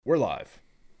We're live.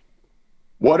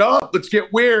 What up? Let's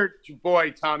get weird. It's your boy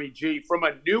Tommy G from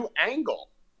a new angle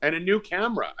and a new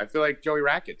camera. I feel like Joey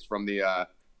Rackets from the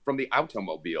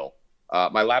automobile.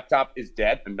 My laptop is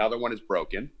dead. Another one is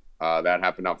broken. That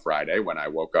happened on Friday when I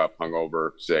woke up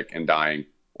hungover, sick, and dying,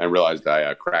 and realized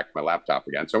I cracked my laptop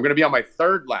again. So I'm going to be on my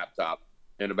third laptop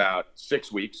in about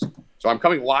 6 weeks. So I'm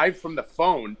coming live from the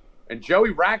phone, and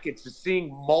Joey Rackets is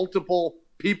seeing multiple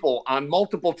people on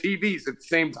multiple TVs at the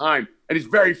same time, and he's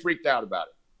very freaked out about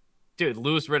it. Dude,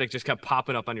 Louis Riddick just kept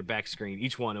popping up on your back screen.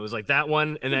 Each one. It was like that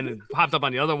one, and then it popped up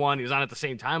on the other one. He was on at the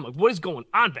same time. Like, what is going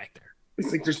on back there?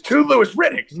 It's like there's two Louis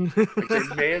Riddicks. Like,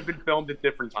 they may have been filmed at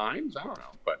different times. I don't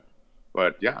know.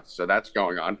 But yeah, so that's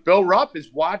going on. Bill Rupp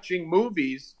is watching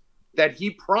movies that he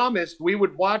promised we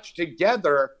would watch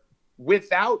together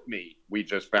without me, we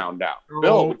just found out.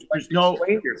 Bill, would you like to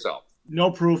explain yourself?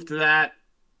 No proof to that.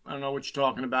 I don't know what you're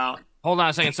talking about. Hold on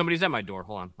a second. Somebody's at my door.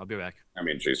 Hold on. I'll be back. I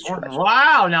mean, Jesus Christ.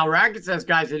 Wow. Now Rackets has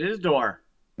guys at his door.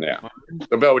 Yeah.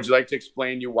 So, Bill, would you like to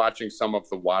explain you watching some of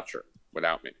The Watcher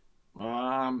without me?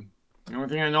 The only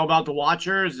thing I know about The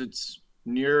Watcher is it's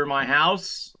near my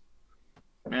house,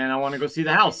 and I want to go see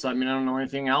the house. I mean, I don't know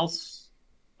anything else.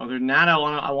 Other than that, I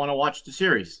want to watch the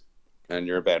series. And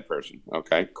you're a bad person.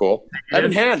 Okay, cool.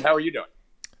 Evan Hand, how are you doing?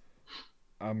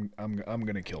 I'm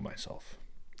gonna kill myself.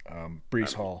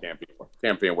 Breece Hall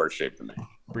can't be in worse shape than me.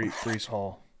 Breece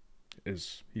Hall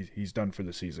he's done for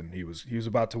the season. He was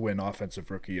about to win Offensive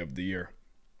Rookie of the Year,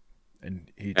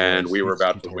 and we were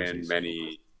about to win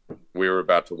many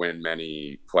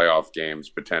playoff games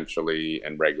potentially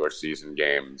and regular season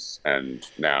games. And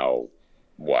now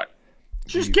what?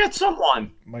 Just get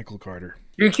someone. Michael Carter.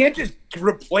 You can't just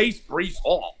replace Breece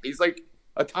Hall. He's like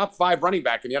a top 5 running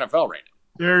back in the NFL right now.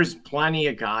 There's plenty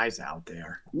of guys out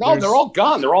there. No, they're all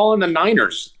gone. They're all in the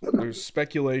Niners. There's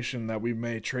speculation that we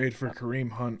may trade for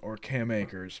Kareem Hunt or Cam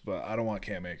Akers, but I don't want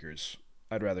Cam Akers.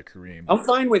 I'd rather Kareem. I'm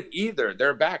fine with either.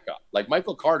 They're backup. Like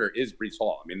Michael Carter is Breece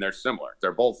Hall. I mean, they're similar.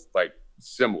 They're both like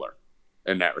similar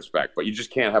in that respect. But you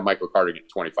just can't have Michael Carter get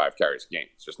 25 carries a game.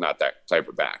 It's just not that type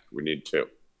of back. We need 2.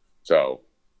 So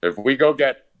if we go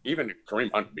get even Kareem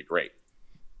Hunt would be great.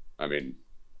 I mean,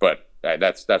 but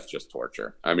that's just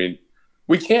torture. I mean,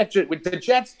 we can't the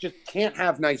Jets just can't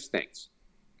have nice things.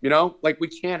 You know, like we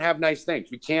can't have nice things.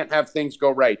 We can't have things go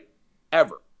right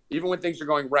ever. Even when things are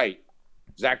going right.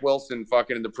 Zach Wilson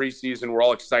fucking in the preseason, we're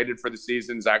all excited for the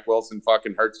season. Zach Wilson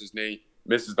fucking hurts his knee,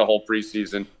 misses the whole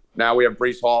preseason. Now we have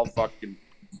Breece Hall fucking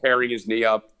tearing his knee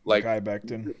up. Like Guy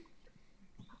Becton.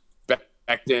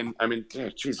 I mean,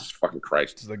 Jesus fucking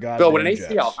Christ. It's the guy. Bill, with an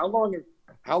ACL,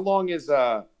 how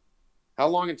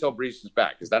long until Breece is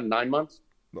back? Is that 9 months?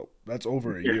 No, that's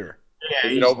over a year. Yeah,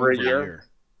 is it over a year?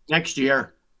 Next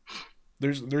year.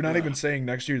 They're not even saying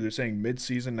next year. They're saying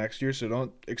mid-season next year, so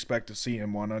don't expect to see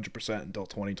him 100% until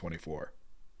 2024.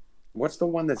 What's the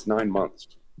one that's 9 months?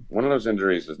 One of those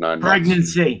injuries is 9 months.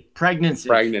 Pregnancy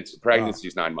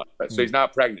is 9 months. So he's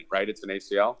not pregnant, right? It's an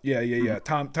ACL? Yeah.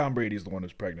 Tom Brady's the one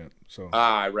who's pregnant. So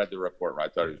I read the report. I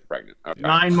thought he was pregnant. Okay.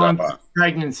 9 months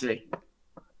pregnancy.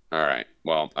 All right.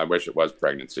 Well, I wish it was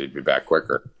pregnancy. He'd be back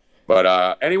quicker.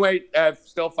 But anyway,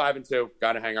 still 5-2.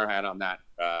 Got to hang our hat on that.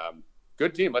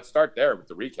 Good team. Let's start there with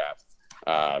the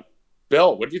recap.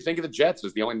 Bill, what do you think of the Jets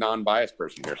as the only non-biased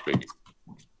person here speaking?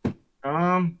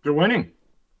 They're winning.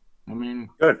 I mean,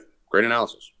 good. Great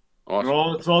analysis.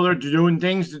 Awesome. They're doing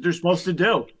things that they're supposed to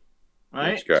do.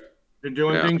 Right? That's good. They're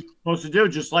doing things they're supposed to do,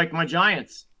 just like my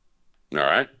Giants. All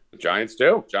right. The Giants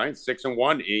too. Giants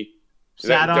 6-1.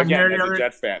 Sat on here as a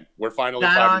Jets fan. We're finally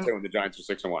 5-2 and the Giants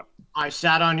are 6-1. I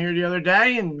sat on here the other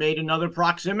day and made another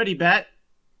proximity bet.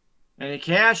 And it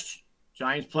cashed.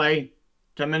 Giants play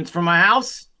 10 minutes from my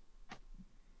house.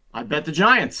 I bet the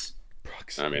Giants.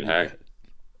 I mean, hey.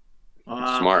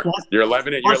 Smart. You're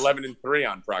 11-3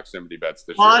 on proximity bets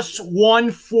this plus year. Plus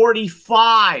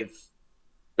 145.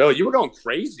 Bill, you were going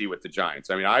crazy with the Giants.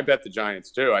 I mean, I bet the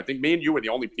Giants too. I think me and you were the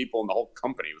only people in the whole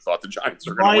company who thought the Giants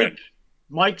were going to win.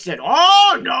 Mike said,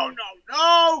 "Oh, no,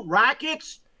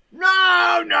 Rackets.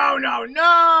 No.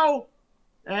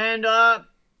 And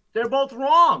they're both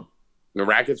wrong. The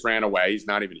Rackets ran away. He's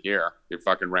not even here. He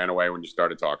fucking ran away when you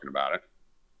started talking about it.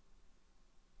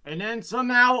 And then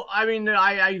somehow, I mean,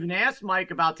 I even asked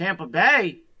Mike about Tampa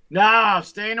Bay. No,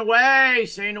 staying away.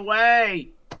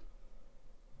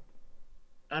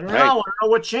 I don't know. I don't know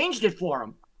what changed it for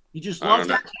him. He just loves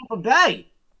that Tampa Bay.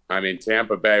 I mean,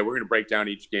 Tampa Bay, we're going to break down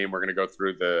each game. We're going to go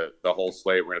through the whole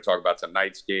slate. We're going to talk about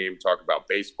tonight's game, talk about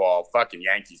baseball. Fucking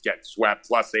Yankees getting swept,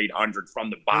 plus 800 from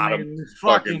the bottom.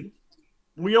 Fucking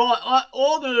We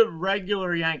all the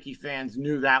regular Yankee fans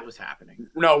knew that was happening.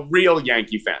 No, real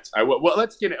Yankee fans. Well,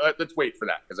 let's wait for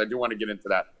that because I do want to get into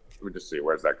that. Let me just see.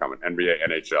 Where's that coming? NBA,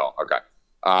 NHL. Okay.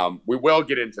 We will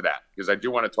get into that because I do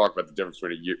want to talk about the difference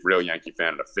between a real Yankee fan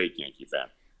and a fake Yankee fan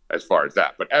as far as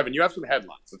that. But Evan, you have some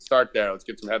headlines. Let's start there. Let's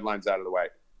get some headlines out of the way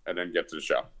and then get to the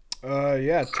show.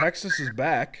 Yeah, Texas is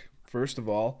back. First of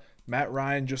all, Matt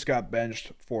Ryan just got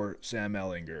benched for Sam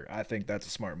Ehlinger. I think that's a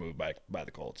smart move by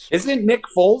the Colts. Isn't Nick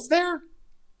Foles there?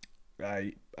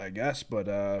 I guess, but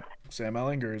Sam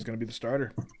Ehlinger is going to be the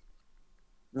starter.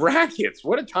 Rackets,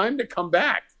 what a time to come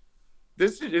back.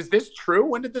 Is this true?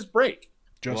 When did this break?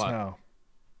 Just now.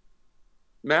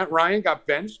 Matt Ryan got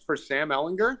benched for Sam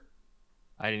Ehlinger?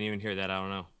 I didn't even hear that. I don't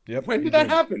know. Yep. When did that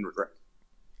happen?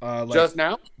 Just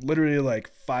now? Literally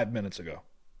like 5 minutes ago.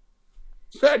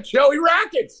 Said Joey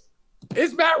Rackets.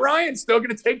 Is Matt Ryan still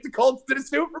going to take the Colts to the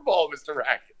Super Bowl, Mr.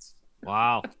 Rackets?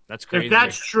 Wow, that's crazy. If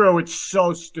that's true, it's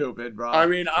so stupid, bro. I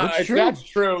mean, if that's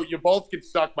true, you both can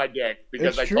suck my dick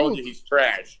because I told you he's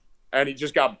trash. And he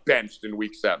just got benched in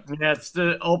week 7. Yeah, it's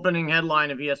the opening headline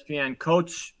of ESPN.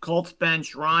 Colts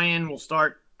bench Ryan will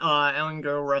start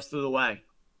Ehlinger rest of the way.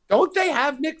 Don't they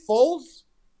have Nick Foles?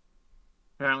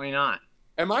 Apparently not.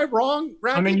 Am I wrong,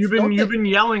 Rackets? I mean, you've been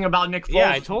yelling about Nick Foles.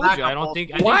 Yeah, I told you. I don't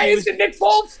think. Why isn't Nick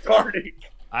Foles starting?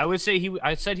 I would say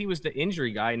I said he was the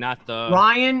injury guy, not the.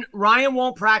 Ryan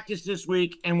won't practice this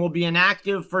week and will be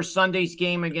inactive for Sunday's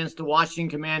game against the Washington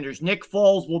Commanders. Nick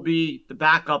Foles will be the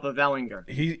backup of Ehlinger.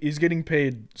 He's getting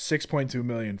paid $6.2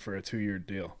 million for a 2-year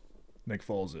deal. Nick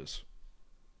Foles is.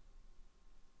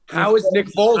 How is Nick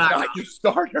Foles not your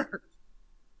starter?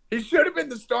 He should have been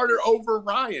the starter over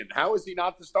Ryan. How is he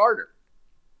not the starter?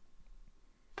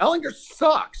 Ehlinger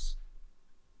sucks.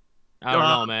 I don't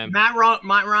know, man. Matt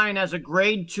Ryan has a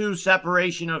grade 2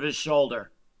 separation of his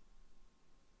shoulder.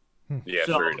 Yeah,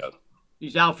 so sure he does.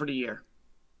 He's out for the year.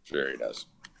 Sure he does.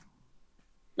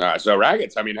 All right, so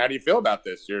Raggets, I mean, how do you feel about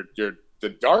this? You're the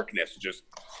darkness just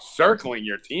circling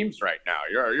your teams right now.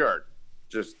 You're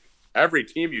just every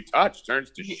team you touch turns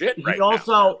to shit right now.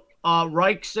 He also,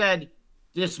 Reich said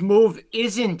this move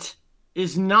is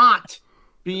not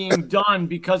being done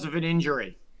because of an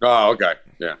injury. Oh, okay.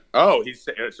 Yeah. Oh, he's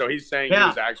saying he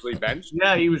was actually benched?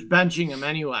 Yeah, he was benching him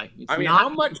anyway. How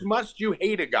much must you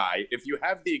hate a guy if you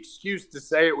have the excuse to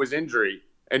say it was injury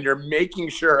and you're making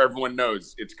sure everyone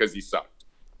knows it's because he sucked?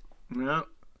 Yeah.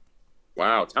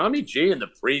 Wow. Tommy G in the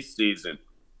preseason.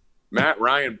 Matt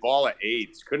Ryan, ball of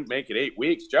 8s. Couldn't make it 8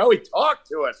 weeks. Joey, talk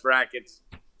to us, Rackets.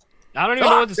 I don't even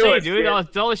know what to say, dude.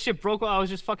 All this shit broke while I was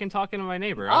just fucking talking to my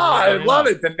neighbor. I love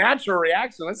it. The natural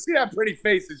reaction. Let's see that pretty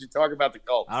face as you talk about the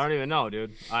Colts. I don't even know,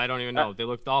 dude. I don't even know. They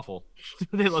looked awful.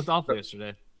 They looked awful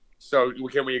yesterday. So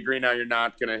can we agree now you're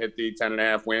not going to hit the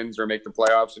 10.5 wins or make the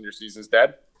playoffs and your season's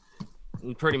dead?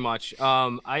 Pretty much.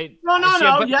 No.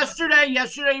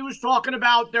 Yesterday he was talking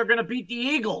about they're going to beat the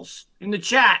Eagles in the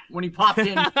chat when he popped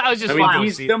in. I was just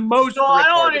he's the most. So I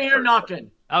don't want to hear nothing.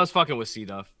 I was fucking with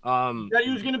C-Duff. That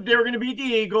they were gonna beat the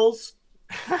Eagles.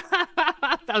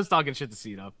 I was talking shit to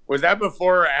C-Duff. Was that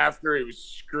before or after he was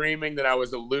screaming that I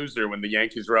was a loser when the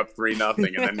Yankees were up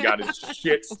 3-0 and then got his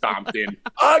shit stomped in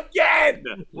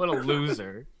again? What a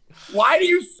loser. Why do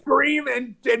you scream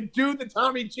and do the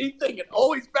Tommy G thing? It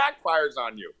always backfires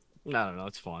on you. I don't know.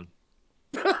 It's fun.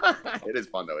 It is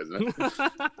fun, though, isn't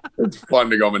it? It's fun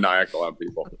to go maniacal on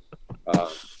people.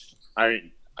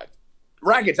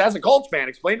 Rackets, as a Colts fan,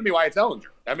 explain to me why it's Ehlinger.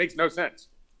 That makes no sense.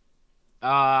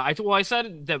 I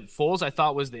said that Foles I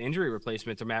thought was the injury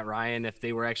replacement to Matt Ryan. If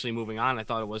they were actually moving on, I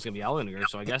thought it was going to be Ehlinger.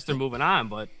 So I guess they're moving on.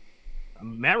 But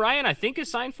Matt Ryan, I think,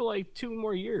 is signed for like 2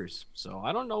 more years. So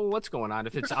I don't know what's going on,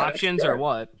 if it's options or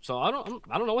what. So I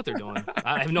don't know what they're doing.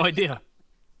 I have no idea.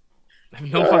 I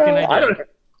have no fucking idea.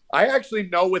 I actually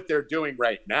know what they're doing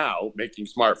right now, making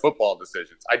smart football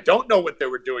decisions. I don't know what they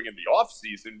were doing in the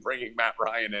offseason, bringing Matt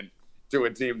Ryan in to a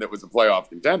team that was a playoff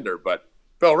contender. But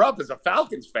Phil Rupp is a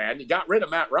Falcons fan. You got rid of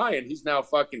Matt Ryan. He's now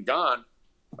fucking gone.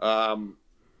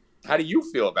 How do you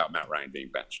feel about Matt Ryan being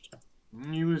benched?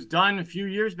 He was done a few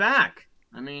years back.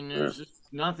 I mean, there's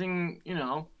just nothing,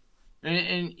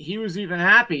 and he was even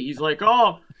happy. He's like,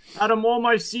 oh, out of all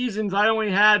my seasons, I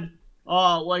only had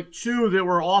like 2 that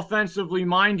were offensively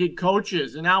minded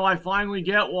coaches, and now I finally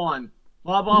get one.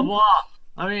 Blah, blah, blah.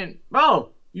 I mean,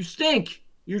 bro, you stink.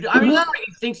 Not like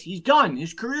he thinks he's done.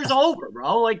 His career's over,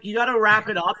 bro. Like, you got to wrap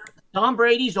it up. Tom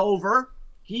Brady's over.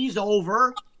 He's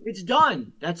over. It's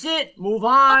done. That's it. Move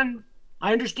on.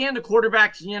 I understand the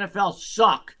quarterbacks in the NFL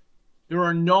suck. There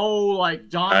are no,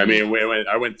 dominant. I mean,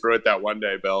 I went through it that one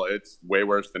day, Bill. It's way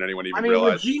worse than anyone even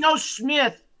realized. Geno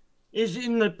Smith is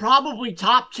in the probably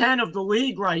top 10 of the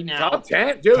league right now. Top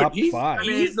 10, dude. Top He's 5.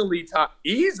 easily top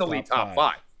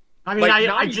 5. I mean, Like, I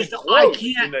not just even I close.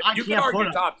 can't You can put argue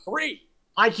him. top 3.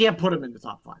 I can't put him in the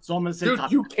top 5. So I'm going to say Dude,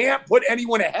 top you 10. can't put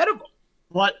anyone ahead of him.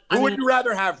 But Who would you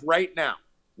rather have right now?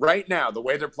 Right now, the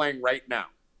way they're playing right now.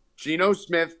 Geno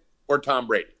Smith or Tom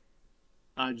Brady?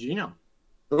 Geno.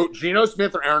 Geno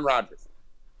Smith or Aaron Rodgers?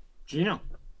 Geno.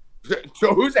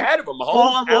 So who's ahead of him?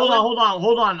 Mahomes,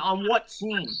 Hold on. On what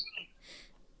team?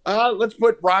 Let's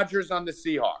put Rodgers on the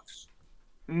Seahawks.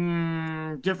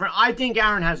 Different. I think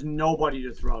Aaron has nobody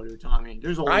to throw to, Tommy.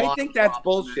 There's a lot. I think that's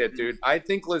bullshit, dude. I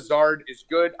think Lazard is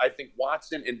good. I think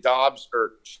Watson and Dobbs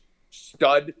are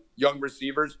stud young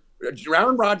receivers.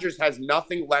 Aaron Rodgers has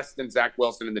nothing less than Zach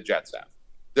Wilson and the Jets have.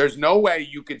 There's no way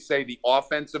you could say the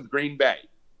offense of Green Bay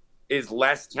is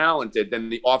less talented than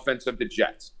the offense of the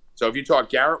Jets. So if you talk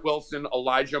Garrett Wilson,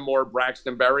 Elijah Moore,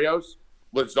 Braxton Berrios,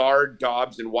 Lazard,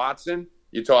 Dobbs, and Watson,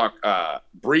 you talk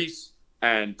Brees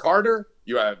and Carter,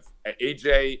 you have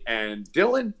AJ and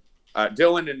Dylan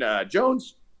and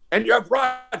Jones, and you have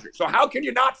Rodgers. So how can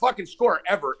you not fucking score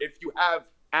ever if you have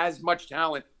as much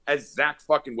talent as Zach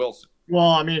fucking Wilson?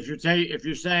 Well, I mean, if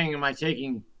you're saying, am I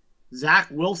taking Zach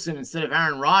Wilson instead of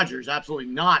Aaron Rodgers?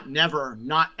 Absolutely not. Never.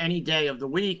 Not any day of the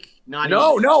week.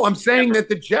 No. I'm saying that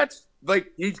the Jets,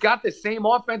 like, he's got the same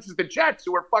offense as the Jets,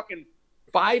 who are fucking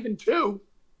 5-2,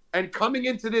 and coming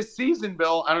into this season,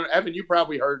 Bill. I don't know, Evan. You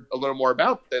probably heard a little more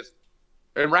about this.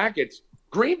 In Rackets,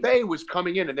 Green Bay was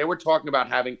coming in, and they were talking about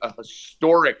having a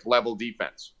historic level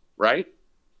defense, right?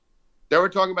 They were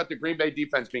talking about the Green Bay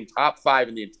defense being top 5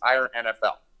 in the entire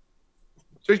NFL.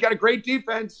 So he's got a great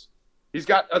defense. He's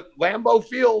got a Lambeau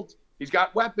Field. He's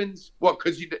got weapons. Well,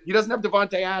 because he doesn't have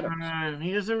Devontae Adams.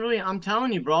 He doesn't really. I'm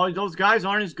telling you, bro. Those guys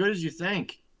aren't as good as you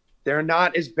think. They're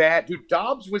not as bad. Dude,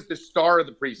 Dobbs was the star of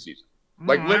the preseason.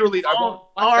 Like, literally.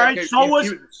 All right. So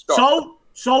was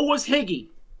Higgy.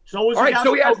 So was all right.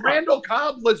 So he has Randall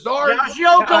Cobb, Lazard.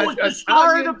 Yashioka was the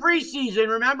star of the preseason.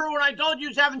 Remember when I told you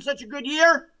he's having such a good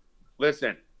year?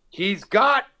 Listen, he's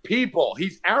got people.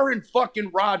 He's Aaron fucking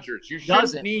Rodgers. You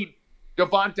shouldn't need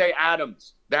Devontae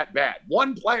Adams that bad.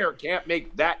 One player can't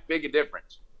make that big a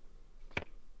difference.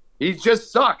 He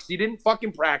just sucks. He didn't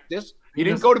fucking practice. He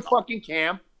didn't go to fucking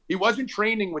camp. He wasn't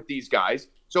training with these guys.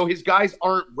 So his guys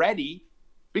aren't ready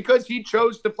because he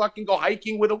chose to fucking go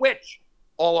hiking with a witch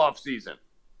all off season.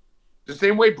 The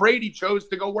same way Brady chose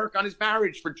to go work on his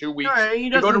marriage for 2 weeks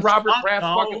to go to Robert Kraft's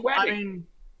fucking wedding. I mean,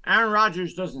 Aaron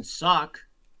Rodgers doesn't suck.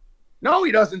 No,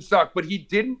 he doesn't suck, but he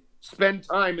didn't spend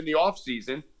time in the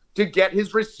offseason to get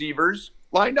his receivers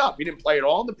lined up. He didn't play at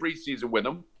all in the preseason with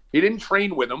them. He didn't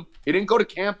train with them. He didn't go to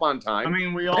camp on time. I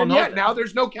mean, we all know that. Now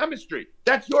there's no chemistry.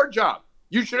 That's your job.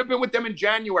 You should have been with them in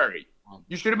January.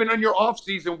 You should have been on your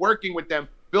offseason working with them,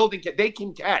 building. They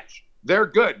can catch. They're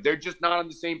good. They're just not on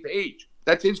the same page.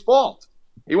 That's his fault.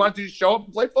 He wanted to just show up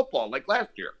and play football like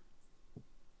last year.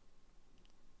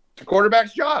 It's a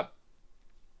quarterback's job.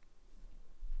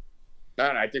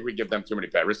 I think we give them too many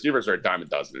pay. Receivers are a dime a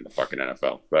dozen in the fucking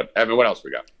NFL. But, Evan, what else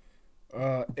we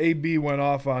got? AB went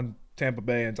off on Tampa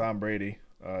Bay and Tom Brady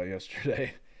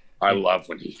yesterday. I love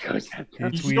when he goes that.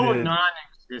 He's so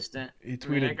non-existent. He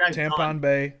tweeted, Tampon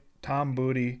Bay, Tom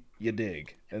Booty, you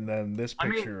dig. And then this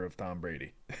picture of Tom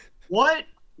Brady. What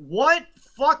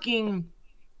fucking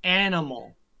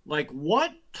animal, like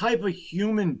what type of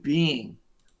human being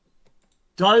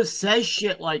says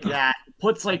shit like that?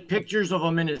 Puts like pictures of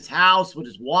him in his house with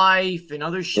his wife and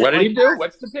other shit. What did he do?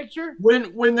 What's the picture?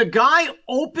 When the guy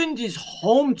opened his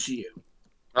home to you.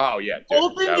 Oh yeah.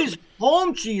 His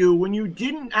home to you when you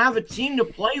didn't have a team to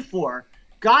play for.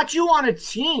 Got you on a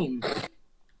team.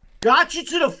 Got you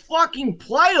to the fucking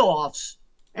playoffs.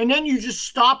 And then you just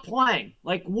stop playing.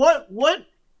 Like what?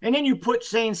 And then you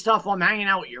saying stuff, I'm hanging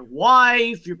out with your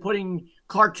wife. You're putting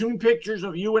cartoon pictures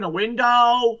of you in a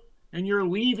window. And you're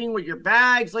leaving with your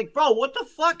bags. Like, bro, what the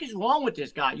fuck is wrong with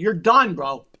this guy? You're done,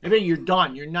 bro. I mean, you're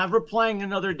done. You're never playing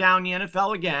another down in the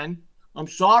NFL again. I'm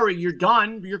sorry, you're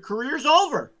done. Your career's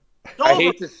over. I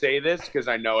hate to say this because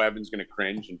I know Evan's going to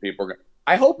cringe and people are going to...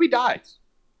 I hope he dies.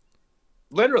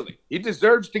 Literally. He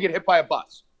deserves to get hit by a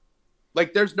bus.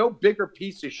 Like, there's no bigger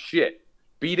piece of shit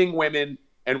beating women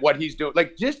and what he's doing.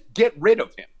 Like, just get rid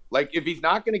of him. Like, if he's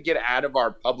not going to get out of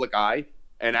our public eye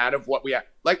and out of what we have.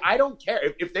 Like, I don't care.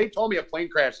 If they told me a plane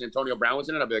crash and Antonio Brown was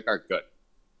in it, I'd be like, all right, good.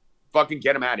 Fucking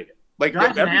get him out of here. Like,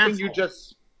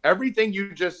 everything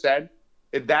you just said,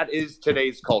 that is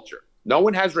today's culture. No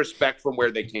one has respect from where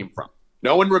they came from.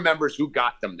 No one remembers who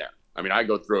got them there. I mean, I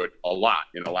go through it a lot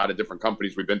in a lot of different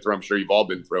companies we've been through. I'm sure you've all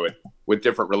been through it with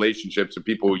different relationships and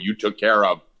people who you took care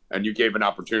of and you gave an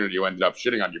opportunity who ended up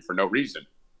shitting on you for no reason.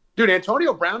 Dude,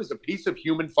 Antonio Brown is a piece of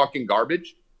human fucking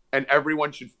garbage, and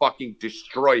everyone should fucking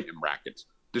destroy him, Rackets.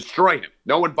 Destroy him.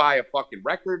 No one buy a fucking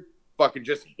record. Fucking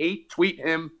just hate tweet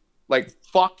him. Like,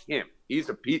 fuck him. He's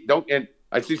a piece. And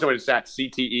I see somebody sat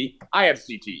CTE. I have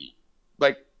CTE.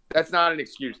 Like, that's not an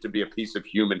excuse to be a piece of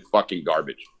human fucking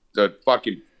garbage. It's a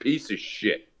fucking piece of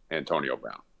shit, Antonio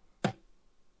Brown.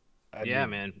 Yeah,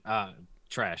 man.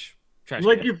 Trash.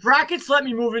 Like, if Rackets let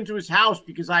me move into his house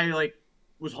because I, like,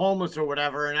 was homeless or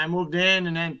whatever, and I moved in,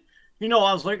 and then, I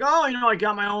was like, oh, I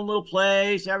got my own little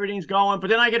place, everything's going,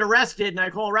 but then I get arrested, and I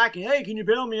call Racket, hey, can you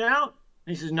bail me out?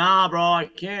 And he says, nah, bro, I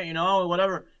can't,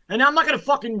 whatever. And I'm not going to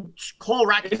fucking call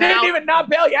Racket out. He didn't even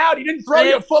not bail you out. He didn't throw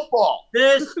you a football.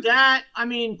 This, that,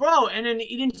 bro, and then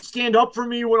he didn't stand up for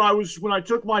me when I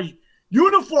took my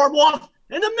uniform off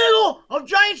in the middle of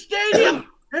Giant Stadium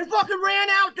and fucking ran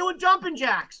out doing jumping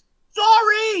jacks.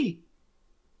 Sorry.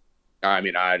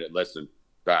 Listen,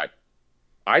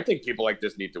 I think people like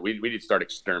this we need to start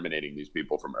exterminating these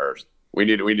people from Earth. We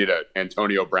need a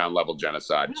Antonio Brown level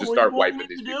genocide. Just start wiping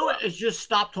these people out. Is just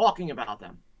stop talking about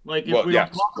them. Like, if we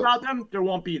don't talk about them, there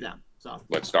won't be them. So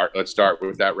let's start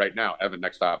with that right now. Evan,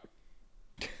 next topic.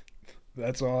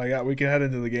 That's all I got. We can head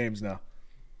into the games now.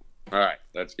 All right,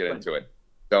 let's get into it.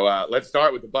 So let's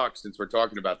start with the Bucks, since we're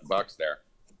talking about the Bucks there.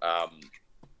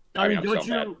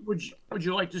 Would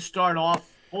you like to start off?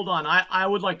 Hold on, I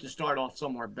would like to start off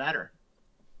somewhere better.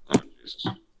 Oh, Jesus.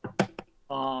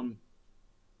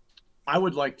 I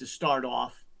would like to start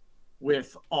off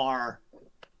with our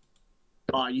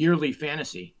yearly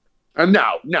fantasy.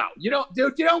 No, you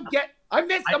don't get. I'm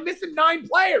missing 9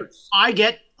 players.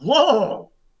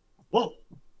 Whoa.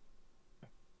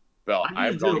 Bill,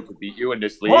 I'm going to beat you in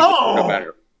this league. Whoa. No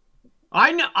matter.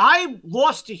 I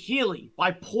lost to Healy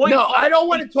by point. No, I don't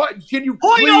want to talk. Can you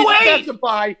please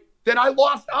specify that I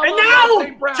lost? And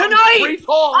now, Brown, tonight,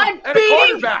 I'm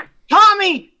beating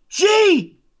Tommy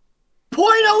G.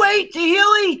 0.08 to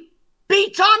Healy.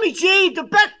 Beat Tommy G, the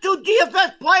best 2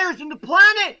 DFS players in the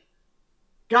planet.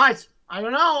 Guys, I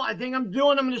don't know. I think I'm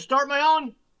going to start my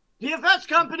own DFS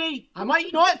company. I might,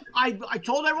 you know what? I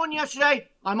told everyone yesterday,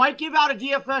 I might give out a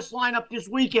DFS lineup this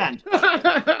weekend.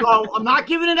 So I'm not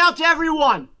giving it out to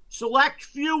everyone. Select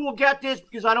few will get this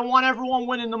because I don't want everyone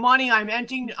winning the money. I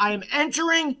am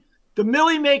entering the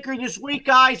Millie Maker this week,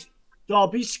 guys. So I'll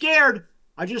be scared.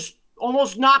 I just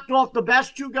almost knocked off the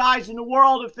best 2 guys in the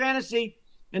world of fantasy,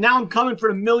 and now I'm coming for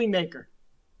the Millie Maker.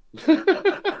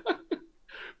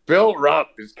 Bill Rupp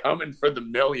is coming for the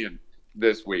million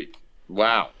this week.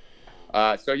 Wow.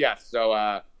 So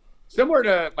similar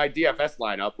to my DFS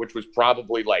lineup, which was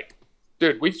probably like,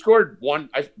 dude, we scored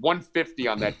 150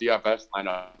 on that DFS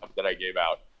lineup that I gave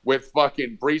out with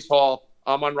fucking Breece Hall,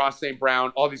 Amon-Ra St.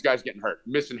 Brown, all these guys getting hurt,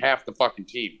 missing half the fucking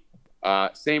team.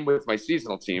 Same with my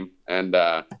seasonal team. And,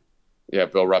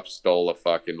 Bill Rupp stole a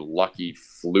fucking lucky,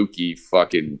 fluky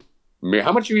fucking.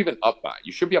 How much are you even up by?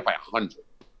 You should be up by 100.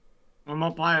 I'm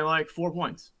up by like 4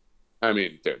 points.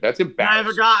 Dude, that's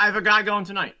embarrassing. I have a guy going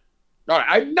tonight. All right,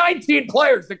 I have 19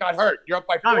 players that got hurt. You're up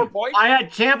by 4 points? I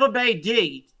had Tampa Bay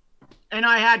D, and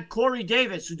I had Corey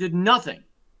Davis, who did nothing.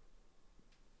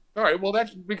 All right, well,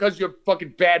 that's because you have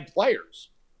fucking bad players.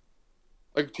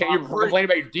 Like, you're complaining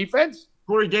about your defense?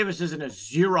 Corey Davis isn't a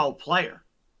 0 player.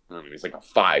 He's like a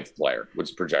 5 player.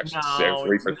 What's projection?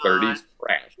 3 for 30s?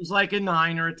 Trash. He's like a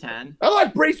 9 or a 10. I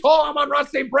like Breece Hall. I'm on Ross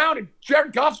St. Brown, and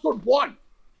Jared Goff scored 1.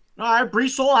 All right,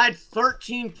 Breece Hall had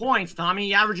 13 points, Tommy.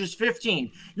 He averages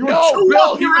 15. You were 2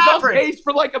 off your average. On pace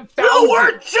for like 1,000. You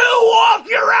were 2 off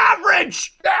your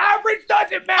average. The average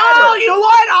doesn't matter. Oh, you know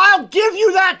what? I'll give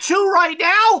you that 2 right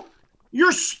now.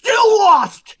 You're still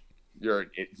lost. Do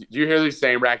you hear these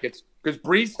same Rackets? Because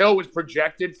Breece Hill was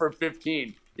projected for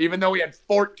 15, even though he had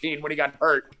 14 when he got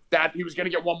hurt. That he was going to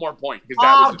get 1 more point.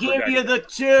 I'll give you the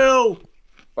 2.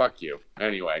 Fuck you.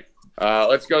 Anyway,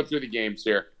 let's go through the games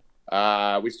here.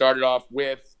 We started off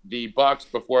with the Bucks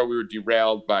before we were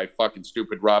derailed by fucking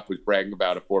stupid Rupp, who's bragging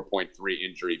about a 4.3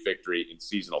 injury victory in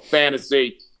seasonal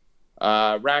fantasy.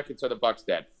 Rackets, are the Bucks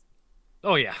dead?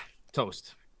 Oh yeah,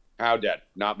 toast. How dead?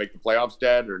 Not make the playoffs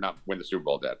dead, or not win the Super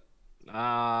Bowl dead?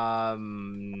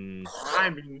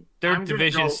 Their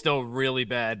division's still really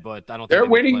bad, but I don't think they're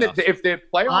winning. If the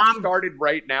playoffs started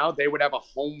right now, they would have a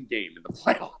home game in the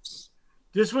playoffs.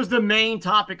 This was the main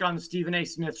topic on the Stephen A.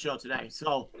 Smith show today.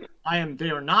 So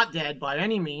they are not dead by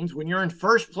any means. When you're in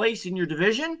first place in your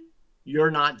division,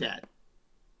 you're not dead.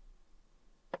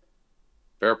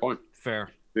 Fair point.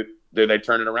 Fair. Did they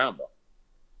turn it around, though?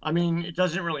 It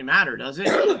doesn't really matter, does it?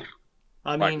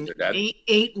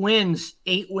 eight wins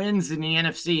in the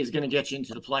NFC is going to get you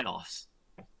into the playoffs.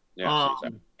 Yeah.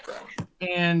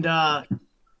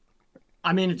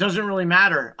 I mean, it doesn't really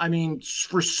matter. I mean,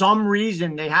 for some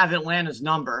reason, they have Atlanta's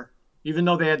number, even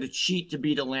though they had to cheat to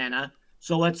beat Atlanta.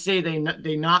 So let's say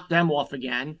they knock them off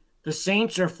again. The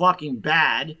Saints are fucking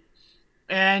bad.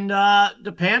 And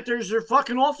the Panthers are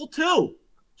fucking awful too.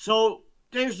 So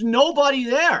there's nobody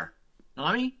there.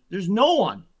 I mean, there's no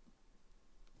one.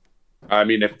 I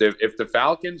mean, if the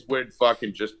Falcons would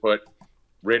fucking just put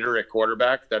Ritter at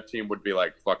quarterback, that team would be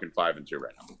like fucking 5-2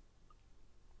 right now.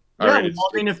 Yeah, I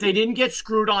mean, if they didn't get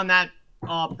screwed on that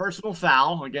personal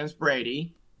foul against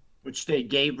Brady, which they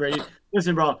gave Brady.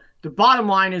 Listen, bro, the bottom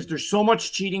line is there's so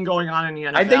much cheating going on in the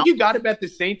NFL. I think you got to bet the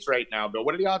Saints right now, Bill.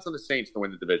 What are the odds on the Saints to win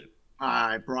the division?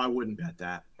 Bro, I wouldn't bet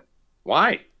that.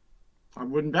 Why? I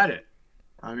wouldn't bet it.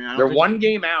 I mean, they're one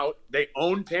game out. They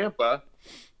own Tampa.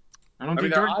 I don't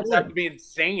think their odds have to be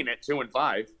insane at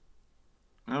 2-5.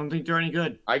 I don't think they're any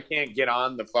good. I can't get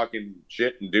on the fucking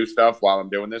shit and do stuff while I'm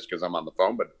doing this because I'm on the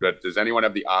phone. But does anyone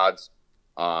have the odds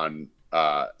on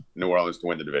New Orleans to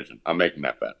win the division? I'm making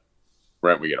that bet.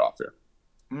 Right, we get off here.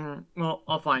 Well,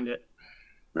 I'll find it.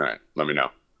 All right, let me know.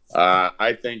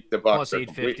 I think the Bucs plus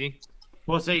 850.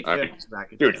 Plus 850. I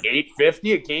mean, dude,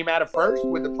 850 a game out of first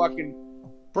with the fucking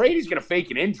Brady's gonna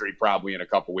fake an injury probably in a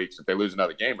couple weeks if they lose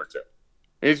another game or two.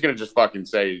 He's gonna just fucking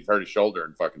say he hurt his shoulder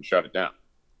and fucking shut it down.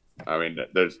 I mean,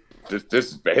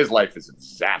 his life is a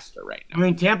disaster right now. I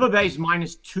mean, Tampa Bay's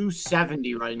minus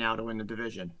 270 right now to win the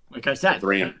division. Like I said,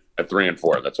 at 3 and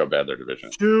 4. That's how bad their division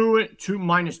is. Two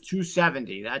minus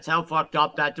 270. That's how fucked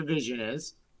up that division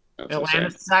is. That's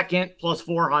Atlanta's insane. Second plus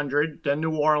 400, then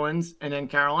New Orleans, and then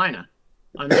Carolina.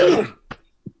 I mean,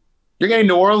 you're getting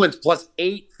New Orleans plus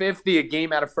 850 a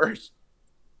game out of first.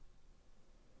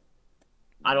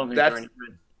 I don't think they're any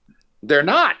good. They're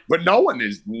not, but no one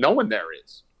there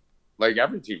is. Like,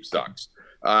 every team sucks.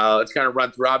 Let's kind of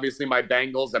run through, obviously, my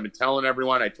Bengals. I've been telling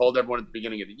everyone. I told everyone at the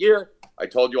beginning of the year. I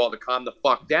told you all to calm the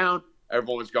fuck down.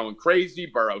 Everyone was going crazy.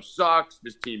 Burrow sucks.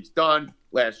 This team's done.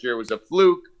 Last year was a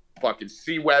fluke. Fucking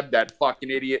C-Web, that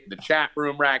fucking idiot in the chat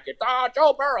room racket.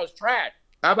 Joe Burrow's trash.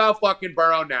 How about fucking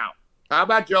Burrow now? How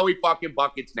about Joey fucking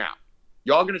Buckets now?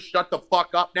 Y'all gonna shut the fuck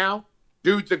up now?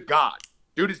 Dude's a god.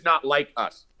 Dude is not like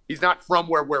us. He's not from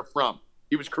where we're from.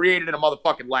 He was created in a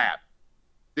motherfucking lab.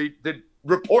 The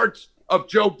reports of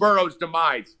Joe Burrow's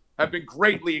demise have been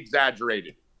greatly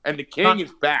exaggerated. And the king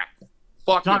is back.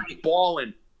 Fucking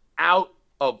balling out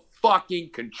of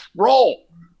fucking control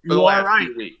for the last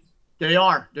few weeks. They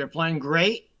are. They're playing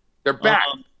great. They're back.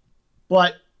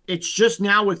 But it's just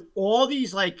now with all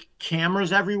these like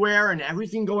cameras everywhere and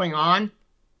everything going on,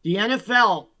 the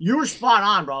NFL, you were spot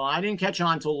on, bro. I didn't catch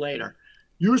on until later.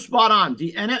 You were spot on.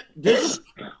 This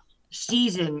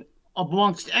season,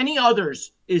 amongst any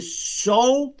others, is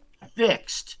so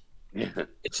fixed.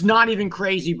 It's not even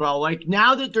crazy, bro. Like,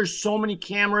 now that there's so many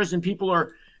cameras and people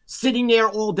are sitting there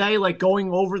all day, like,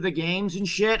 going over the games and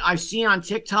shit, I see on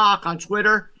TikTok, on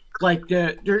Twitter, like,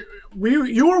 you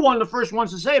were one of the first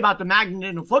ones to say about the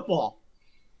magnet of football.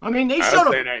 I mean, they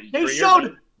showed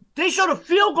a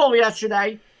field goal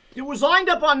yesterday. It was lined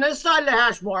up on this side of the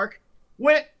hash mark,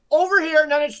 went over here,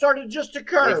 and then it started just to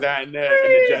curve. Was that in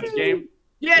the Jets game?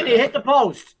 Yeah, they hit the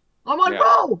post. I'm like,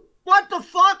 bro, what the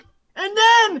fuck? And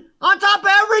then, on top of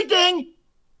everything,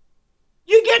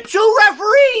 you get two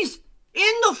referees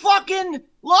in the fucking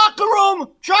locker room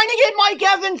trying to get Mike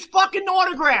Evans' fucking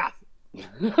autograph.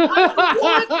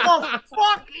 What the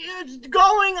fuck is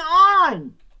going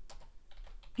on?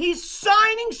 He's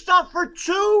signing stuff for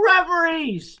two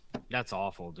referees. That's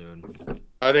awful, dude.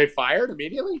 Are they fired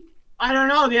immediately? I don't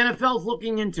know. The NFL's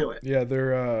looking into it. Yeah,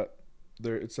 they're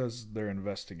it says they're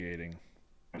investigating.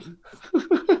 I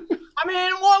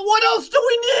mean, what else do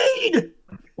we need?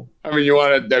 I mean, you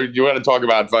want to talk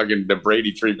about fucking the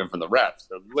Brady treatment from the refs?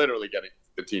 They're literally getting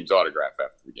the team's autograph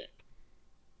after the game.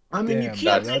 I mean, damn, you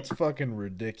can't. That's fucking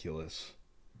ridiculous.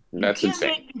 That's insane.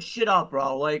 You can't make this shit up,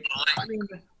 bro. Like, I mean,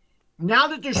 now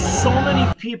that there's so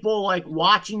many people like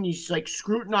watching these, like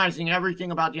scrutinizing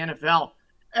everything about the NFL,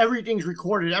 everything's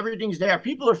recorded, everything's there.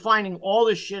 People are finding all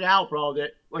this shit out, bro.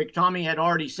 That, like Tommy had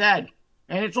already said,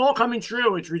 and it's all coming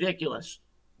true. It's ridiculous.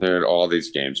 Dude, all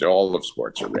these games, all of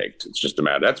sports are rigged. It's just a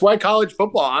matter. That's why college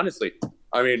football, honestly,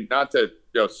 I mean, not to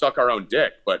suck our own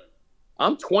dick, but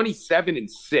I'm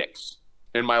 27-6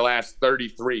 in my last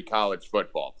 33 college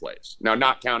football plays. Now,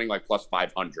 not counting like plus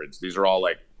 500s. These are all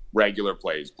like regular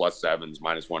plays, plus sevens,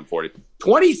 minus 140.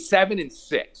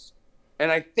 27-6.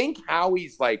 And I think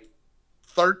Howie's like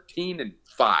 13-5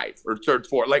 or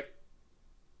 4. Like,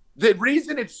 the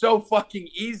reason it's so fucking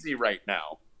easy right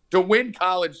now to win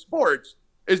college sports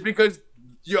is because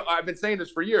I've been saying this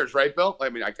for years, right, Bill? I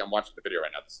mean, I'm watching the video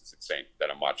right now. This is insane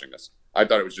that I'm watching this. I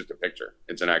thought it was just a picture.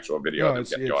 It's an actual video. No,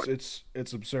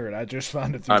 it's absurd. I just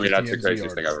found it through that's the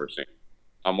craziest thing I've ever seen.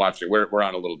 I'm watching. We're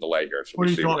on a little delay here. What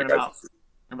are you talking about?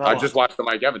 I just watched the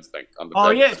Mike Evans thing.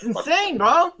 It's insane,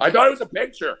 bro. I thought it was a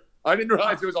picture. I didn't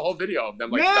realize it was a whole video of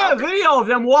them. Video of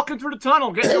them walking through the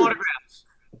tunnel getting autographs.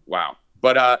 Wow.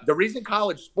 But the reason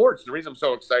college sports, the reason I'm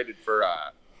so excited for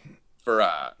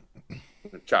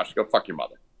Josh, go fuck your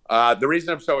mother. The reason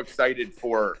I'm so excited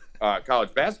for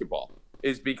college basketball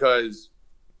is because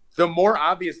the more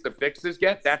obvious the fixes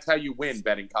get, that's how you win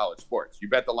betting college sports. You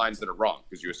bet the lines that are wrong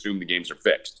because you assume the games are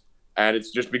fixed. And it's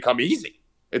just become easy.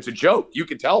 It's a joke. You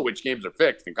can tell which games are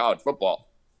fixed in college football.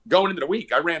 Going into the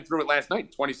week, I ran through it last night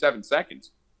in 27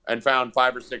 seconds and found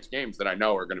 5 or 6 games that I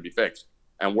know are going to be fixed.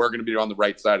 And we're going to be on the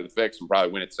right side of the fix and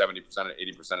probably win it 70% or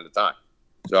 80% of the time.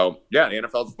 So, yeah, the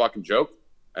NFL's a fucking joke.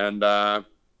 And all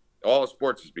of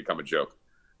sports has become a joke.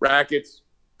 Rackets,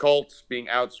 Colts being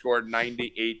outscored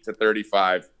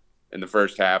 98-35 in the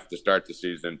first half to start the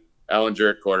season. Ellinger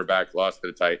at quarterback, lost to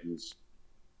the Titans.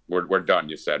 We're done,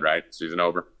 you said, right? Season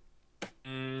over?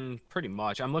 Pretty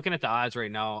much. I'm looking at the odds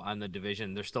right now on the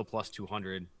division. They're still plus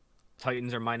 200.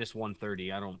 Titans are minus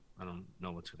 130. I don't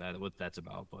know what that's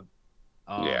about, but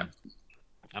yeah.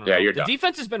 I don't know. You're the done.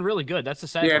 defense has been really good. That's the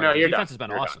sad part. No, The defense has been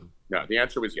you're awesome. Done. No, the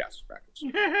answer was yes, Rackets.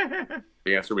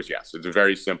 The answer was yes. It's a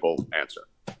very simple answer.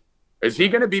 Is he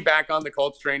going to be back on the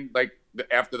Colts train like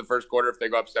after the first quarter if they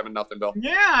go up 7-0, Bill?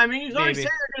 Yeah, I mean, he's already saying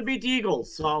they're going to beat the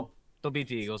Eagles, so. They'll beat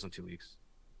the Eagles in 2 weeks.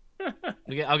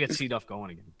 I'll get C-Duff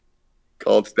going again.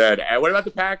 Colts dead. And what about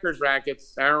the Packers,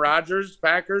 Rackets? Aaron Rodgers,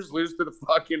 Packers lose to the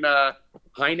fucking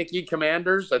Heineke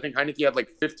Commanders. I think Heineke had like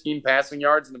 15 passing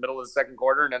yards in the middle of the second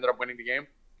quarter and ended up winning the game.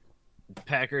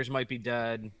 Packers might be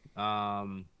dead.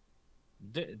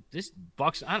 This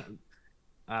Bucks, I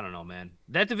don't know, man.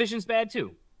 That division's bad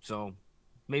too. So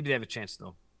maybe they have a chance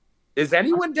though. Is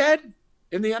anyone dead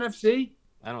in the NFC?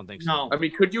 I don't think so. No. I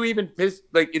mean, could you even piss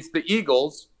like it's the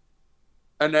Eagles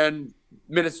and then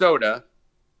Minnesota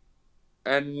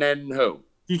and then who?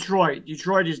 Detroit.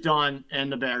 Detroit is done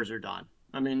and the Bears are done.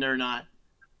 I mean, they're not.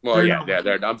 Well,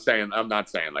 I'm not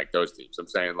saying like those teams. I'm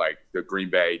saying like the Green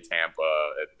Bay,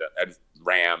 Tampa,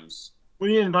 Rams. Well,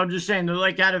 yeah, but I'm just saying they're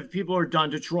like that. If people are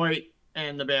done, Detroit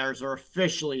and the Bears are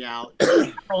officially out.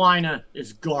 Carolina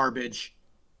is garbage.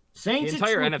 Saints the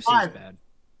entire NFC is bad.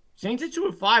 Saints at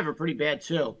 2-5 are pretty bad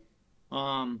too.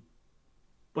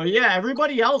 But yeah,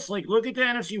 everybody else, like look at the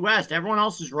NFC West. Everyone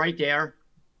else is right there,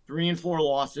 3 and 4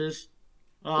 losses.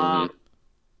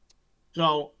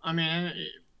 So I mean,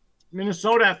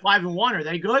 Minnesota at 5-1. Are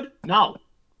they good? No.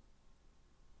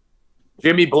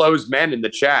 Jimmy Blows Men in the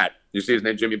chat. You see his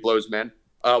name, Jimmy Blows Men.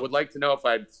 Would like to know if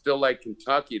I'd still like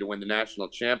Kentucky to win the national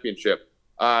championship.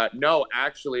 No,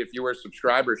 actually, if you were a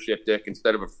subscriber, Shit Dick,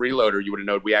 instead of a freeloader, you would have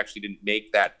known we actually didn't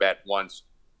make that bet once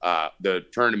the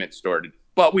tournament started.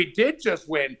 But we did just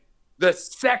win the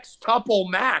Sextuple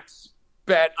Max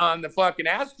bet on the fucking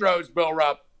Astros, Bill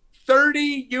Rupp.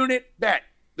 30-unit bet.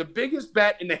 The biggest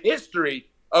bet in the history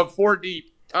of 4D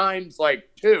times like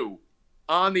 2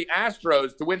 on the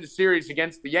Astros to win the series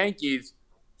against the Yankees.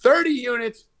 30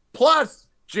 units plus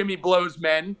Jimmy Blows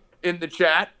Men in the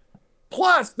chat,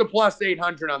 plus the plus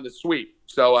 800 on the sweep.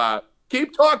 So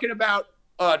keep talking about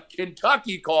a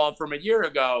Kentucky call from a year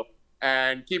ago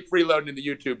and keep freeloading in the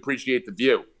YouTube. Appreciate the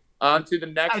view. On to the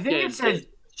next game. I think it says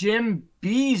Jim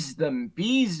Bees them.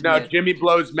 No, Jimmy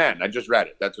Blows Men. I just read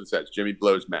it. That's what it says. Jimmy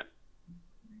Blows Men.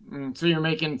 So you're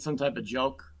making some type of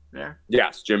joke there?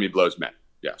 Yes, Jimmy Blows Men.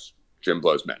 Yes, Jim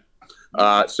Blows Men.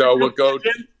 So we'll go.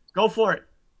 Go for it.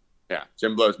 Yeah,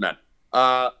 Jim Blows Men.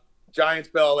 Giants,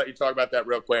 Bill, I'll let you talk about that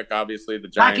real quick. Obviously, the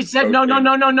Giants. Rackets said no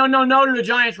to the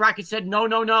Giants. Rackets said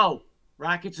no.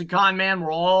 Rackets and Con Man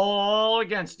were all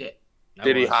against it.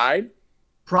 Did he hide?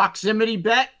 Proximity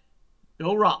bet.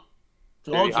 Bill Rupp.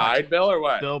 Did he hide, Bill, or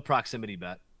what? Bill proximity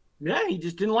bet. Yeah, he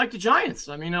just didn't like the Giants.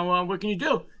 I mean, what can you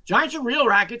do? Giants are real,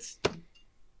 Rackets.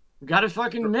 We got to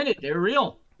fucking admit it. They're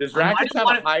real. Does Rackets have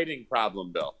a hiding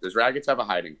problem, Bill? Does Rackets have a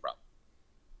hiding problem?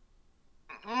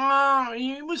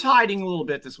 He was hiding a little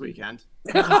bit this weekend.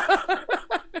 He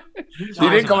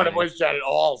didn't come on a voice chat at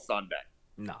all Sunday.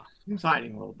 No. He was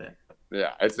hiding a little bit.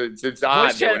 Yeah, it's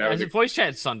odd. Voice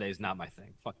chat Sunday is not my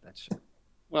thing. Fuck that shit.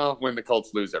 Well, when the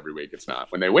Colts lose every week, it's not.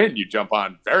 When they win, you jump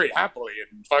on very happily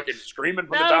and fucking screaming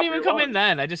from the top of your lungs. I don't even come in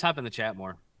then. I just hop in the chat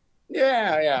more.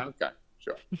 Yeah. Okay.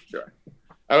 Sure.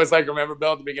 I was like, remember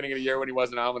Bill at the beginning of the year when he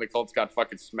wasn't on, when the Colts got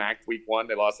fucking smacked week 1,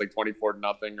 they lost like 24-0,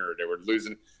 or they were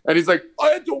losing, and he's like, I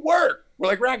had to work. We're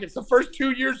like, Rackets, the first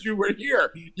 2 years you were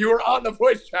here, you were on the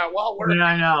voice chat while working. Yeah,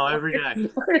 I know, every day.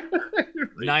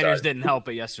 Niners didn't help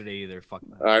it yesterday either. Fuck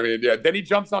that. I mean, yeah. Then he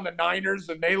jumps on the Niners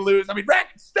and they lose. I mean,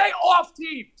 Rackets, stay off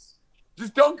teams.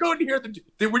 Just don't go in here.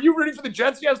 Were you rooting for the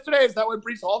Jets yesterday? Is that why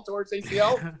Breece Hall tore his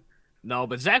ACL? No,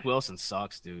 but Zach Wilson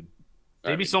sucks, dude.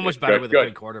 They'd be so much better with a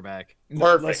good quarterback.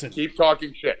 Perfect. Listen. Keep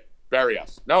talking shit. Bury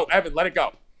us. No, Evan, let it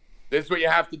go. This is what you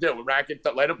have to do. Racket,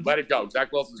 let it go.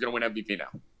 Zach Wilson's going to win MVP now.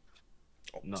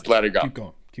 No, just let it go. Keep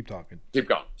going. Keep talking. Keep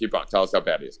going. Keep going. Tell us how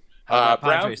bad he is.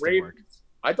 Browns, Ravens.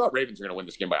 I thought Ravens were going to win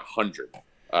this game by 100.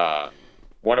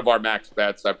 One of our max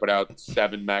bets, I put out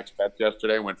 7 max bets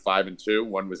yesterday, went 5-2.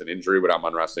 One was an injury without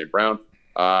Amon-Ra St. Brown.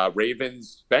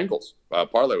 Ravens, Bengals.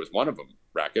 Parlay was one of them,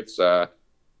 Rackets.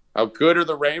 How good are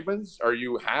the Ravens? Are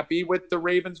you happy with the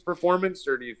Ravens' performance,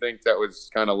 or do you think that was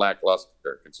kind of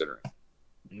lackluster considering?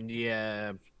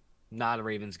 Yeah, not a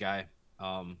Ravens guy.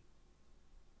 I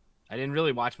didn't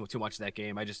really watch too much of that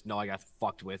game. I just know I got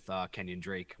fucked with Kenyon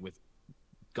Drake, with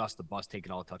Gus the Bus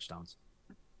taking all the touchdowns.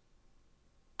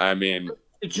 I mean,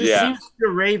 it just seems the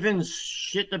Ravens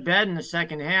shit the bed in the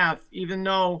second half, even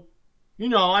though,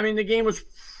 I mean, the game was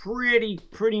pretty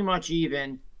much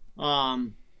even.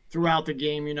 Throughout the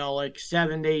game, like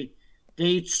 7, they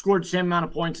scored the same amount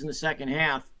of points in the second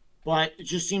half, but it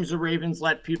just seems the Ravens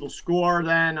let people score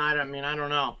then. I don't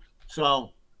know. So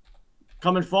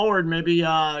coming forward, maybe, you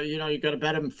got to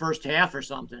bet them first half or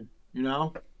something, I don't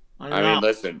know. Mean,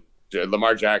 listen,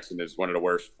 Lamar Jackson is one of the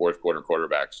worst fourth quarter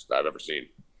quarterbacks I've ever seen.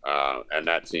 And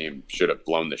that team should have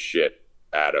blown the shit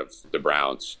out of the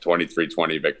Browns.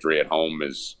 23-20 victory at home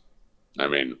is,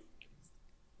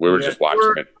 we were just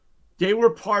watching it. They were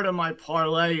part of my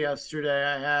parlay yesterday.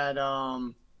 I had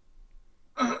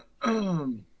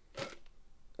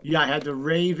I had the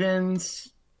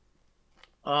Ravens.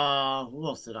 Who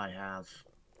else did I have?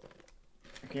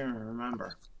 I can't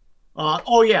remember.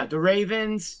 The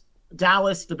Ravens,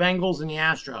 Dallas, the Bengals, and the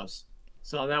Astros.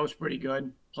 So that was pretty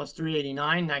good. Plus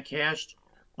 389, that cashed.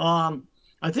 I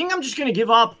think I'm just gonna give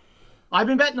up. I've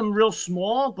been betting them real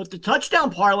small, but the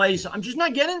touchdown parlays, I'm just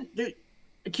not getting. I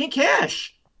can't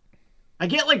cash. I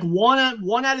get like one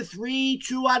out of 3,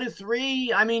 2 out of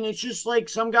 3. I mean, it's just like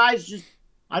some guys just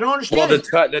I don't understand. Well,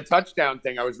 the touchdown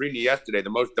thing I was reading yesterday,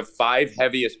 the 5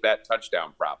 heaviest bet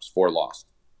touchdown props for lost.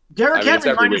 Derrick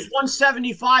Henry minus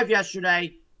 175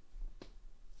 yesterday.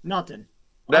 Nothing.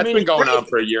 That's been going on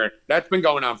for a year. That's been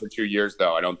going on for 2 years,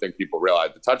 though. I don't think people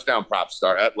realize the touchdown props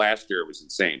last year was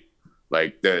insane.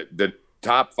 Like the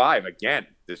top 5 again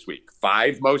this week.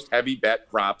 5 most heavy bet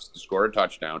props to score a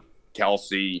touchdown.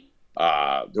 Kelsey.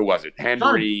 Who was it?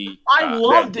 Henry. I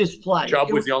love this play. Chubb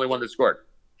was the only one that scored.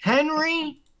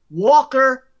 Henry,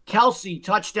 Walker, Kelsey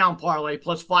touchdown parlay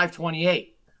plus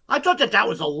 528. I thought that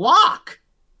was a lock.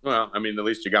 Well, at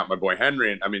least you got my boy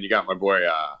Henry, and you got my boy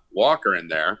Walker in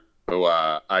there, who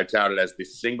I touted as the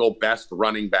single best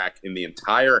running back in the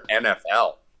entire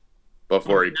NFL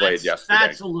before he played yesterday.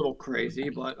 That's a little crazy,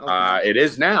 but okay. It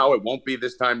is now. It won't be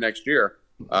this time next year.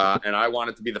 And I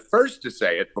wanted to be the first to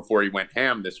say it before he went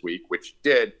ham this week, which he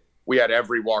did. We had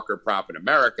every Walker prop in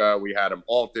America. We had him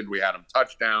alted. We had him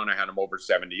touchdown. I had him over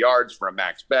 70 yards for a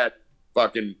max bet.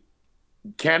 Fucking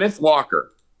Kenneth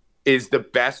Walker is the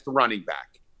best running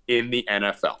back in the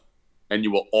NFL. And you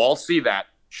will all see that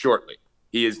shortly.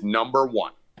 He is number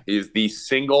 1. He is the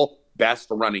single best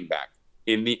running back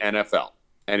in the NFL.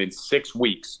 And in 6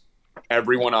 weeks,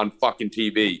 everyone on fucking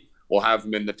TV will have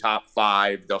him in the top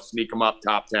 5. They'll sneak him up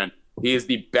top 10. He is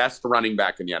the best running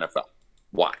back in the NFL.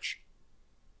 Watch.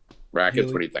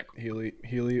 Rackets, what do you think?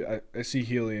 Healy. I see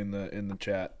Healy in the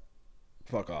chat.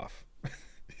 Fuck off.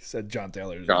 He said John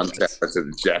Taylor. John Taylor to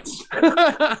the Jets.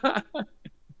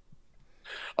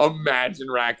 Imagine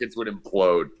Rackets would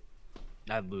implode.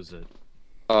 I'd lose it.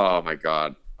 Oh my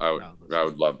God. I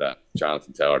would love that.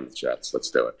 Jonathan Taylor to the Jets.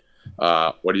 Let's do it.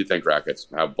 What do you think, Rackets?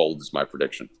 How bold is my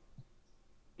prediction?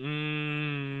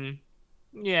 Yeah,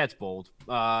 it's bold.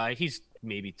 He's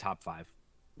maybe top 5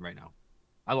 right now.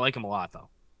 I like him a lot, though.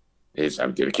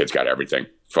 The kid's got everything.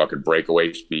 Fucking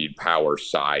breakaway speed, power,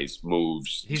 size,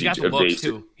 moves. He's got the looks,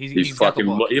 too. He's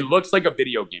fucking. He looks like a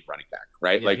video game running back,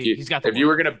 right? Yeah, he's got the if you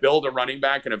were gonna build a running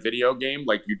back in a video game,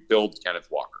 like you'd build Kenneth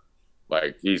Walker.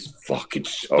 Like he's fucking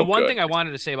so. The one thing I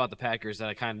wanted to say about the Packers that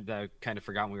I kind of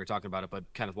forgot when we were talking about it, but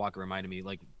Kenneth Walker reminded me,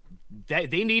 like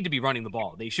they need to be running the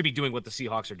ball. They should be doing what the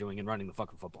Seahawks are doing and running the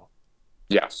fucking football.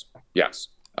 Yes. There's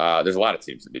a lot of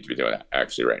teams that need to be doing that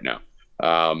actually right now.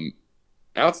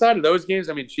 Outside of those games,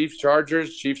 I mean,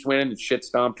 Chiefs-Chargers, Chiefs win, shit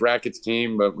stomped Rackets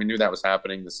team, but we knew that was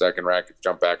happening. The second Rackets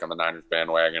jumped back on the Niners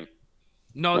bandwagon.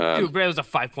 No, dude, it was a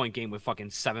 5-point game with fucking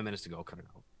 7 minutes to go. Cut it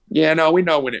out. Yeah, no, we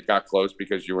know when it got close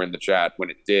because you were in the chat when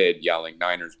it did, yelling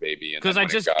Niners, baby. Because I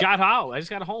just got out. I just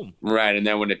got home. Right, and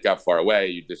then when it got far away,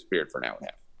 you disappeared for an hour and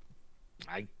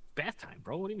a half. Bath time,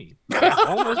 bro. What do you mean?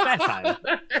 Home was bath time.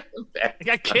 I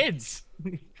got kids.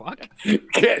 Fuck.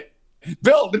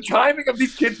 Bill, the timing of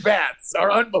these kids' baths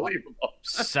are unbelievable.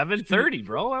 7:30,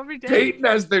 bro, every day. Peyton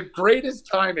has the greatest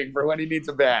timing for when he needs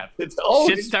a bath. It's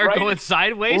always shit start going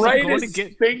sideways. Right as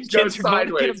things go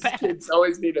sideways, kids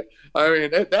always need to. I mean,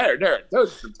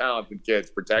 those are some talented kids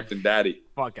protecting daddy.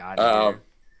 Fuck out of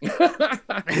here.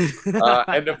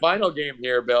 And the final game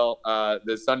here, Bill,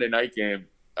 the Sunday night game,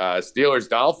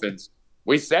 Steelers-Dolphins.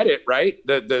 We said it, right?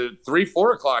 The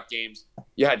 3-4 o'clock games,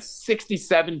 you had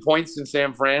 67 points in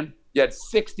San Fran. You had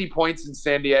 60 points in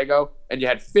San Diego, and you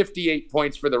had 58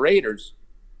 points for the Raiders.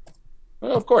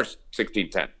 Well, of course,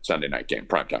 16-10 Sunday night game,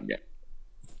 primetime game.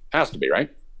 Has to be, right?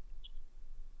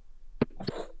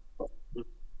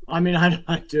 I mean,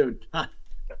 dude, I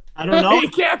don't know. You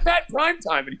can't bet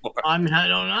primetime anymore. I mean, I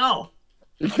don't know.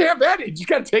 You can't bet it. You just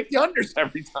got to take the unders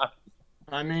every time.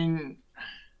 I mean,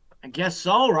 I guess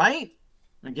so, right?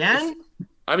 Again?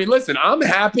 I mean, listen, I'm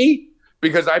happy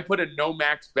because I put a no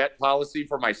max bet policy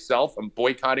for myself. I'm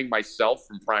boycotting myself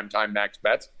from primetime max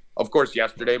bets. Of course,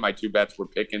 yesterday my two bets were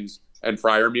Pickens and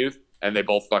Freiermuth, and they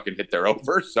both fucking hit their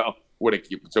over. So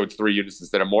it's 3 units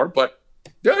instead of more. But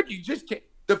dude, you just can't.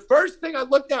 The first thing I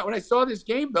looked at when I saw this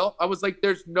game, Bill, I was like,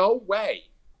 "There's no way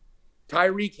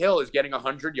Tyreek Hill is getting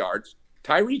 100 yards."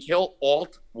 Tyreek Hill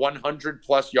alt 100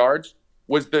 plus yards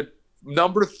was the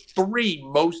number 3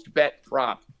 most bet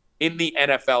prop in the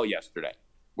NFL yesterday,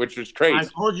 which was crazy. I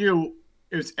told you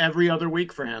it was every other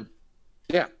week for him.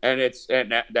 Yeah, and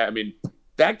I mean,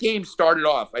 that game started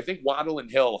off. I think Waddle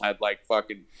and Hill had like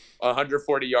fucking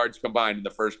 140 yards combined in the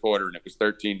first quarter, and it was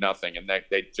 13-0, and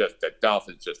the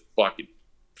Dolphins just fucking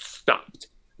stopped.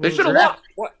 They should have lost.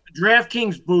 What?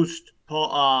 DraftKings boost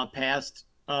passed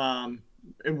and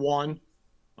won.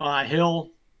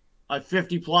 Hill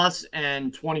 50 plus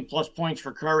and 20 plus points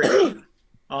for Curry.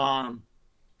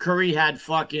 Curry had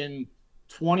fucking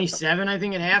 27, I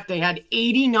think, at half. They had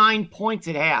 89 points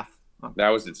at half. That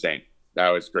was insane. That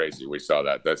was crazy. We saw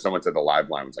that someone said the live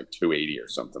line was like 280 or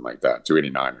something like that,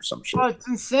 289 or some shit. Oh, it's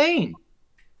insane.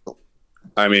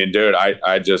 I mean, dude,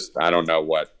 I don't know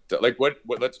what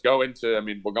let's go into. I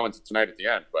mean, we'll go into tonight at the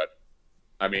end, but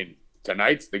I mean,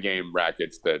 tonight's the game,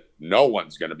 Rackets, that no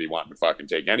one's going to be wanting to fucking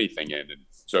take anything in, and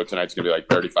so tonight's going to be like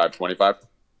 35-25.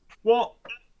 Well,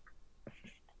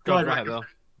 go ahead, Bill.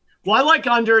 Well, I like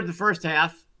under the first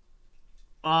half.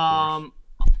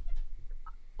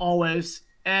 Always.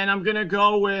 And I'm going to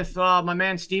go with my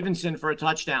man Stevenson for a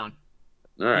touchdown.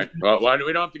 All right. Well,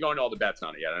 we don't have to go into all the bets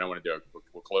on it yet. I don't want to do it.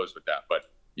 We'll close with that. But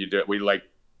you do. We like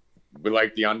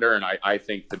the under, and I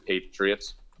think the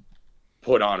Patriots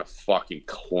put on a fucking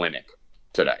clinic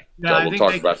today. Yeah, so we'll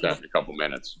talk about that in a couple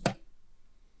minutes.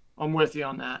 I'm with you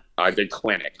on that. I think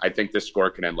clinic. I think this score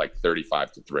can end like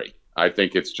 35-3. I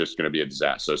think it's just going to be a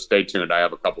disaster. So stay tuned. I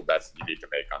have a couple bets that you need to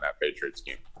make on that Patriots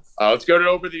game. Let's go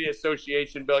over the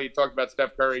association, Bill. You talked about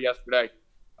Steph Curry yesterday.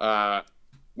 What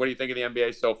do you think of the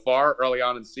NBA so far, early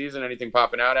on in the season? Anything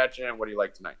popping out at you? And what do you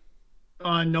like tonight?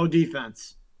 No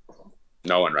defense.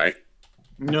 No one, right?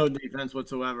 No defense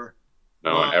whatsoever.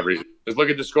 No one. Just look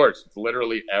at the scores. It's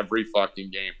literally every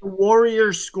fucking game. The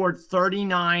Warriors scored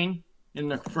 39 in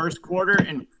the first quarter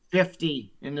and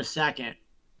 50 in the second.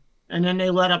 And then they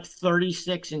let up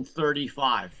 36 and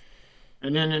 35.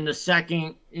 And then in the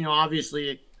second, obviously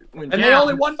it went down. They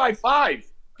only won by 5.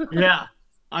 Yeah.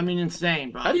 I mean,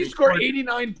 insane. Bro. How do you score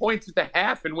 89 points at the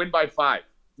half and win by 5?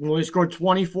 Well, they scored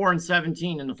 24 and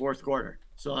 17 in the fourth quarter.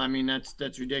 So, I mean,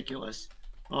 that's ridiculous.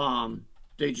 I've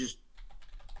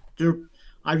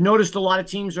noticed a lot of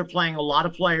teams are playing a lot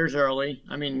of players early.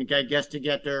 I mean, I guess to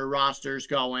get their rosters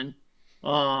going.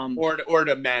 Or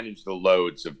to manage the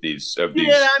loads of these.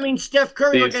 Yeah, I mean, Steph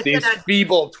Curry. These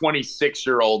feeble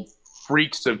 26-year-old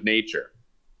freaks of nature.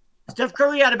 Steph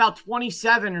Curry had about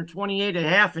 27 or 28 at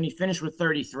half, and he finished with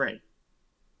 33.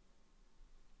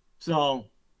 So,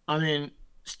 I mean,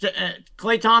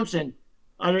 Klay Thompson,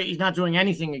 he's not doing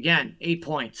anything again. 8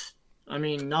 points. I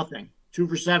mean, nothing. 2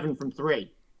 for 7 from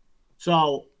 3.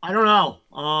 So, I don't know.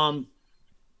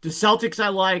 The Celtics I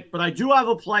like, but I do have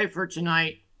a play for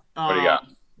tonight. What do you got?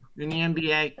 In the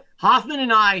NBA. Hoffman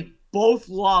and I both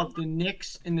love the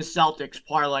Knicks and the Celtics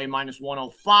parlay minus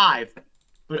 105.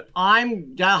 But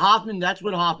Hoffman, that's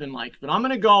what Hoffman likes. But I'm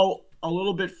going to go a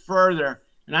little bit further,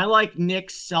 and I like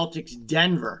Knicks, Celtics,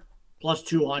 Denver plus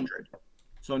 200.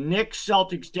 So Knicks,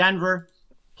 Celtics, Denver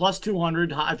plus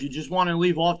 200. If you just want to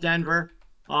leave off Denver,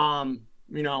 get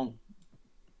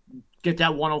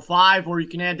that 105, or you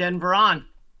can add Denver on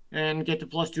and get to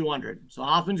plus 200. So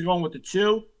Hoffman's going with the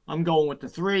 2. I'm going with the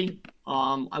 3.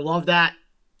 I love that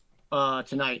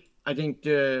tonight. I think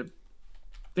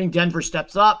Denver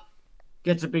steps up,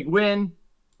 gets a big win.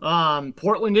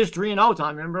 Portland is 3-0,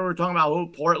 Tom. Remember we were talking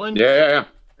about Portland? Yeah.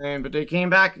 But they came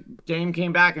back. Dame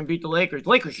came back and beat the Lakers. The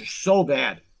Lakers are so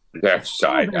bad. Yeah,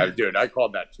 dude, I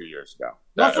called that 2 years ago.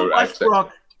 Russell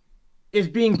Westbrook is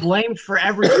being blamed for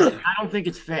everything. I don't think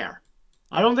it's fair.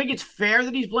 I don't think it's fair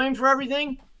that he's blamed for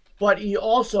everything, but he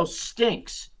also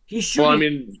stinks. He's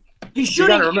shooting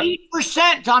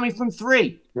 8%, Tommy, from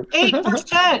 3.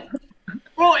 8%.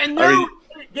 Bro, and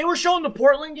they were showing the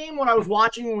Portland game when I was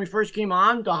watching when we first came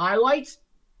on, the highlights.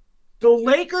 The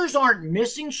Lakers aren't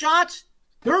missing shots.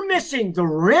 They're missing the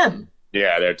rim.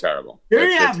 Yeah, they're terrible.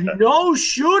 They have no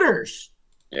shooters.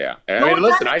 Yeah. And I mean,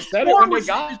 listen, I said it when they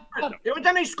got them. The only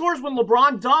time they score is when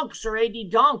LeBron dunks or AD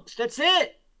dunks. That's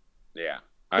it. Yeah.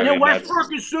 And then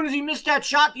Westbrook, as soon as he missed that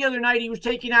shot the other night, he was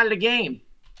taken out of the game.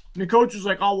 And the coach was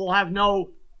like,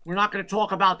 we're not going to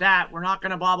talk about that. We're not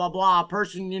going to blah, blah, blah. A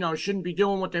person, shouldn't be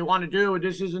doing what they want to do.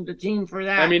 This isn't the team for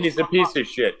that. I mean, he's a piece of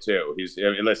shit, too.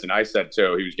 Listen, I said,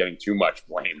 too, he was getting too much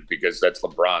blame because that's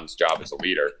LeBron's job as a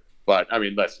leader. But, I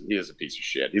mean, listen, he is a piece of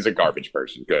shit. He's a garbage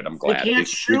person. Good. I'm glad. He can't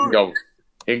shoot.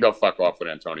 He can go fuck off with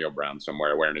Antonio Brown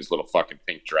somewhere wearing his little fucking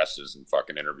pink dresses and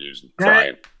fucking interviews and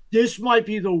crying. This might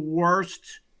be the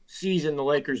worst season the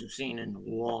Lakers have seen in a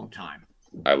long time.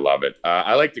 I love it.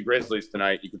 I like the Grizzlies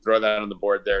tonight. You can throw that on the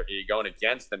board there. You're going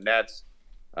against the Nets.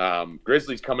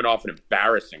 Grizzlies coming off an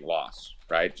embarrassing loss,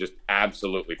 right? Just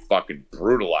absolutely fucking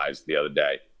brutalized the other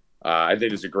day. I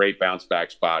think it's a great bounce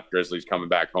back spot. Grizzlies coming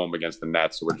back home against the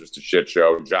Nets. So we're just a shit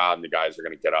show. Ja and the guys are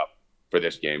going to get up for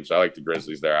this game. So I like the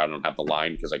Grizzlies there. I don't have the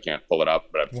line because I can't pull it up,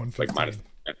 but it's like minus.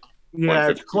 Yeah,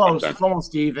 it's close. It's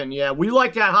almost even. Yeah, we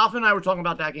like that. Hoffman and I were talking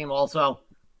about that game also.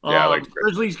 Yeah, I like the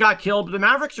Grizzlies got killed, but the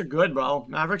Mavericks are good, bro.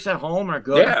 Mavericks at home are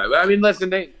good. Yeah, I mean,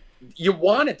 listen, you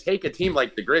want to take a team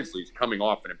like the Grizzlies coming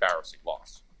off an embarrassing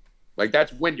loss. Like,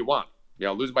 that's when you want.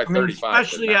 Lose by 35.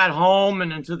 Especially at home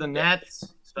and into the Nets.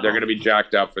 So. They're going to be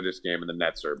jacked up for this game, and the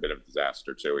Nets are a bit of a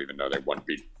disaster, too, even though they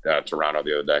beat Toronto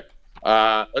the other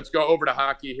day. Let's go over to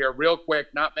hockey here real quick.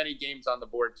 Not many games on the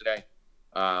board today.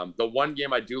 The one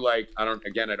game I do like, I don't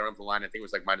have the line. I think it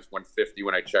was like minus 150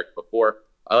 when I checked before.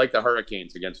 I like the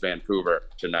Hurricanes against Vancouver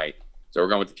tonight. So we're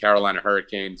going with the Carolina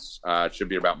Hurricanes. It should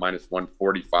be about minus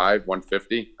 145,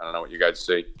 150. I don't know what you guys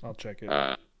see. I'll check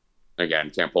it.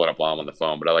 Again, can't pull it up while I'm on the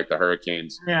phone, but I like the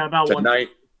Hurricanes about tonight.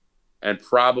 And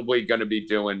probably going to be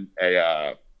doing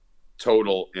a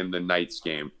total in the Knights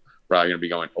game. Probably going to be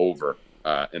going over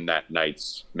in that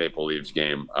Knights Maple Leafs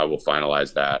game. I will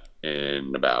finalize that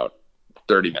in about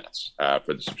 30 minutes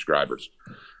for the subscribers.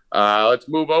 Let's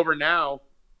move over now.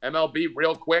 MLB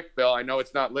real quick, Bill. I know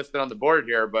it's not listed on the board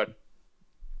here, but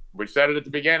we said it at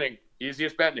the beginning.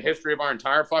 Easiest bet in the history of our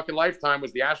entire fucking lifetime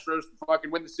was the Astros to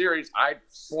fucking win the series. I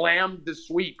slammed the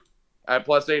sweep at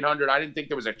plus 800. I didn't think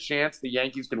there was a chance the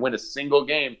Yankees could win a single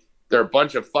game. They're a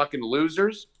bunch of fucking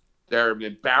losers. They're an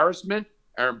embarrassment.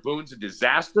 Aaron Boone's a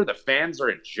disaster. The fans are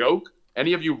a joke.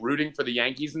 Any of you rooting for the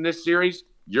Yankees in this series,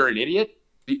 you're an idiot.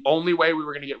 The only way we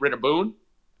were going to get rid of Boone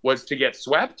was to get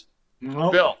swept.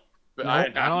 Nope. Bill. Nope. I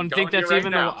don't think that's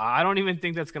even. I don't even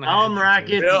think that's going to happen.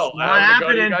 Rackets. Bill, not happening.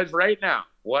 Go to you guys right now.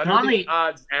 What are the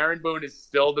odds Aaron Boone is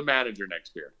still the manager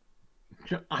next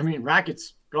year? I mean,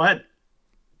 Rackets. Go ahead.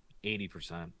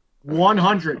 80%.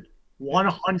 100.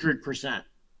 100%.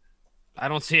 I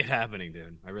don't see it happening,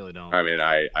 dude. I really don't. I mean,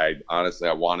 I honestly,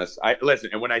 I want to. Listen,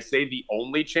 and when I say the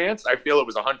only chance, I feel it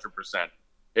was 100%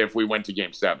 if we went to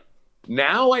Game 7.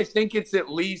 Now I think it's at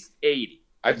least 80.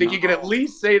 I think you can at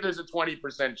least say there's a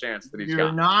 20% chance that he's got.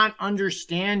 You're not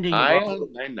understanding. I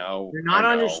know. You're not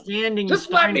understanding. Just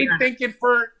let me think it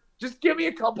for. Just give me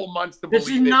a couple months to believe it.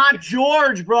 This is not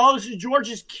George, bro. This is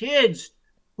George's kids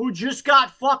who just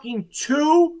got fucking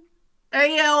 2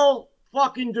 AL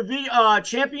fucking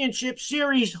championship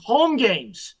series home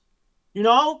games.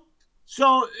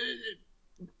 So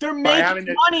they're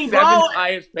making money, bro.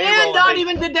 And not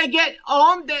even did they get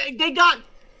they got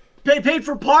paid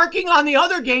for parking on the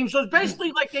other game. So it's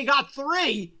basically like they got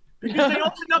 3 because they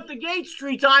opened up the gates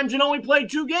 3 times and only played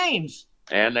 2 games.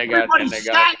 And everybody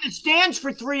sat in the stands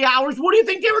for 3 hours. What do you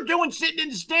think they were doing sitting in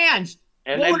the stands?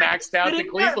 And they maxed out the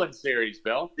Cleveland series,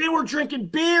 Bill. They were drinking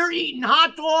beer, eating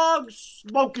hot dogs,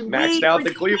 smoking weed, out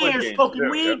the Cleveland beer, game, smoking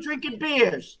weed, drinking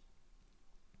beers.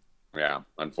 Yeah,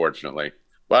 unfortunately.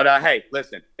 But hey,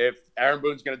 listen, if Aaron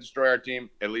Boone's going to destroy our team,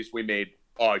 at least we made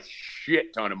a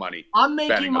shit ton of money. I'm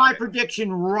making my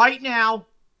prediction right now.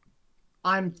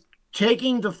 I'm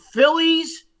taking the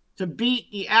Phillies to beat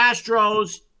the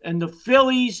Astros, and the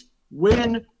Phillies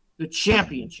win the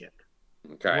championship.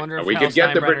 Okay. I wonder if Hal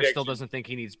Steinbrenner still doesn't think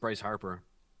he needs Bryce Harper.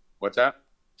 What's that?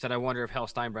 I wonder if Hal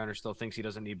Steinbrenner still thinks he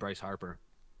doesn't need Bryce Harper.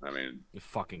 I mean, you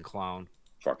fucking clown.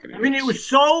 Fucking. I mean, it was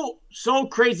so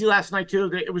crazy last night too.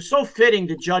 That it was so fitting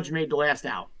the Judge made the last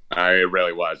out. It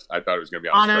really was. I thought it was going to be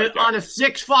on a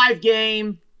 6-5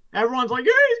 game. Everyone's like,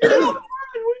 "Yeah, he's going to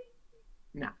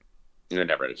no." They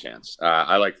never had a chance.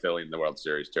 I like Philly in the World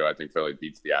Series too. I think Philly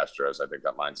beats the Astros. I think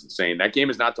that line's insane. That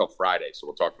game is not till Friday, so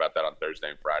we'll talk about that on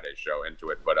Thursday and Friday's show into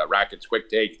it. But Rackets, quick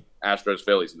take: Astros,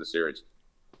 Phillies in the series.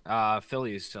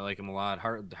 Phillies, I like him a lot.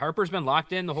 Harper's been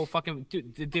locked in the whole fucking.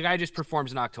 Dude, the guy just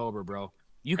performs in October, bro.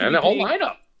 And the whole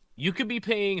lineup. You could be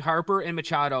paying Harper and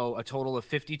Machado a total of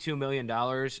 $52 million,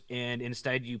 and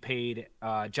instead you paid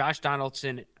Josh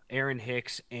Donaldson, Aaron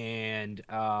Hicks, and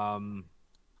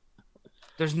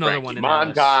there's another one in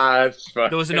that list.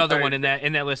 There was another one in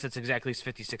that list that's exactly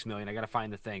 $56 million. I gotta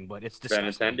find the thing, but it's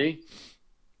disgusting.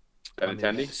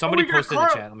 Benintendi? Somebody posted in the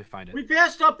chat. Let me find it. We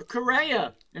passed up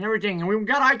Correa and everything, and we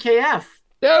got IKF.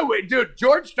 Dude,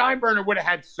 George Steinbrenner would have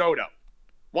had Soto.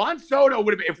 Juan Soto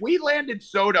would have, if we landed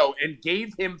Soto and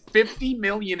gave him $50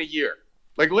 million a year,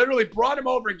 like literally brought him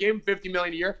over and gave him $50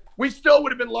 million a year, we still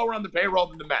would have been lower on the payroll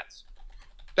than the Mets.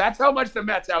 That's how much the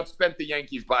Mets outspent the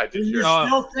Yankees by this year. You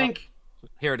still think?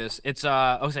 Here it is. It's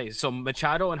okay. So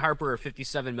Machado and Harper are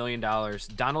 $57 million.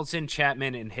 Donaldson,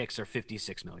 Chapman, and Hicks are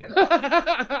 $56 million.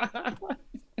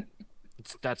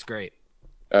 That's great.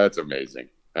 That's amazing.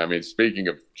 I mean, speaking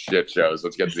of shit shows,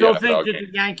 let's get to the NFL game. You still think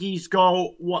that the Yankees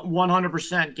go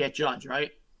 100% get Judge, right?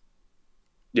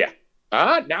 Yeah.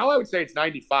 Now I would say it's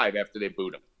 95 after they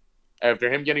booed him.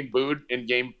 After him getting booed in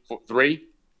game 3,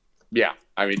 yeah.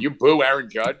 I mean, you boo Aaron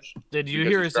Judge. Did you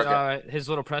hear his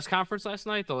little press conference last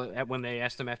night when they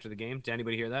asked him after the game? Did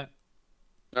anybody hear that?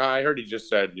 I heard he just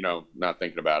said, not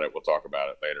thinking about it. We'll talk about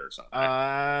it later or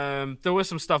something. There was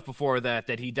some stuff before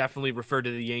that he definitely referred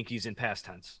to the Yankees in past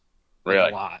tense.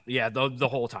 Really? A lot. Yeah, the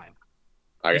whole time.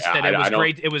 He said it was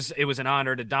great. It was an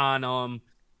honor to don him.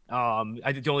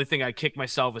 The only thing I kicked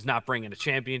myself was not bringing a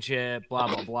championship. Blah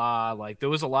blah blah. Like there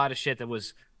was a lot of shit that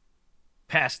was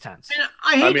past tense. And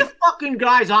I hate the fucking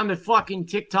guys on the fucking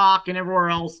TikTok and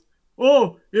everywhere else.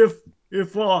 Oh, if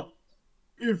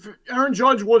Aaron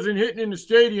Judge wasn't hitting in the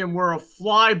stadium where a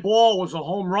fly ball was a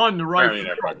home run, the right. I mean,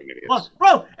 they're fucking idiots.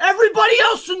 Bro, everybody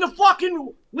else in the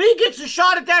fucking league gets a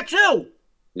shot at that too.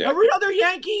 Yeah. Every other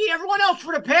Yankee, everyone else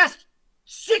for the past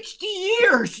 60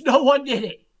 years, no one did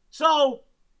it. So,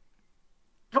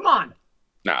 come on.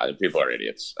 Nah, the people are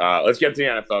idiots. Let's get to the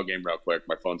NFL game real quick.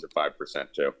 My phone's at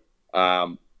 5% too.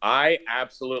 I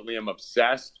absolutely am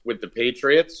obsessed with the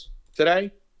Patriots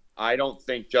today. I don't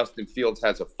think Justin Fields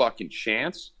has a fucking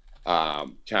chance.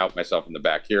 Tout myself in the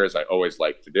back here, as I always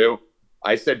like to do.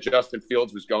 I said Justin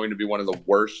Fields was going to be one of the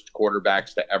worst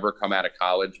quarterbacks to ever come out of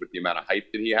college with the amount of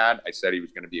hype that he had. I said he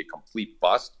was going to be a complete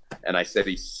bust, and I said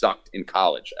he sucked in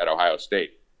college at Ohio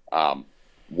State.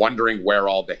 Wondering where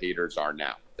all the haters are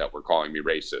now that were calling me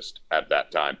racist at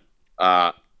that time.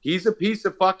 He's a piece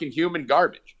of fucking human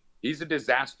garbage. He's a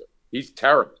disaster. He's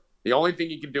terrible. The only thing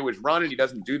he can do is run, and he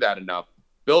doesn't do that enough.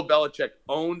 Bill Belichick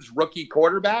owns rookie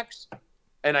quarterbacks,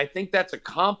 and I think that's a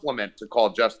compliment to call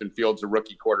Justin Fields a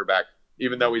rookie quarterback,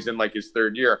 even though he's in like his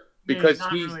third year, because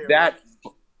he's that.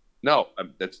 No,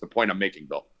 that's the point I'm making,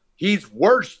 Bill. He's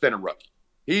worse than a rookie.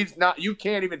 He's not. You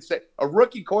can't even say a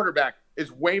rookie quarterback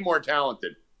is way more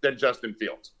talented than Justin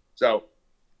Fields. So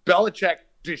Belichick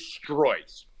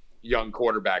destroys young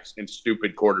quarterbacks and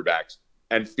stupid quarterbacks,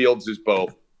 and Fields is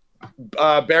both.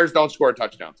 Bears don't score a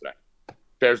touchdown today.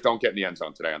 Bears don't get in the end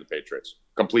zone today on the Patriots.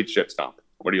 Complete shit stomp.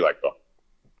 What do you like, Bill?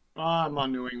 I'm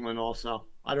on New England also.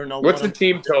 I don't know. What's the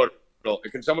team total?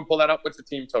 Can someone pull that up? What's the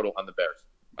team total on the Bears?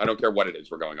 I don't care what it is.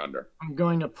 We're going under. I'm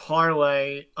going to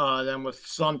parlay them with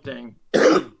something.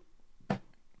 Let's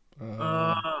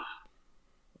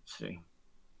see.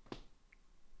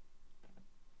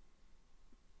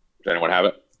 Does anyone have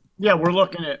it? Yeah, we're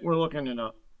looking it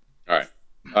up. All right.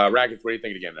 Rackets, what do you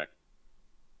think of the game today?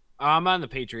 I'm on the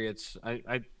Patriots.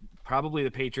 I probably the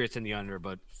Patriots in the under,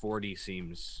 but 40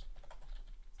 seems.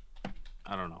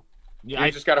 I don't know. Yeah,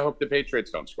 I just gotta hope the Patriots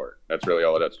don't score. That's really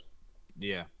all it is.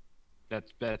 Yeah,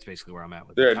 that's basically where I'm at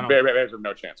with it. Bears have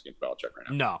no chance against Belichick right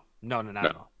now. No, not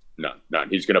at all. None.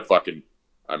 He's gonna fucking.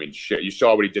 I mean, shit. You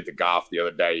saw what he did to Goff the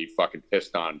other day. He fucking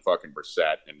pissed on fucking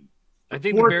Brissett, and I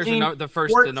think 14, the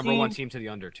Bears are the number one team to the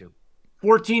under too.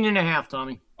 14.5,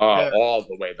 Tommy. All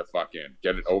the way the fuck in.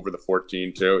 Get it over the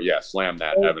 14 too. Yeah, slam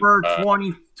that. Over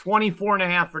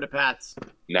 24.5 for the Pats.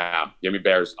 Nah, give me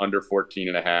Bears under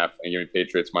 14.5, and give me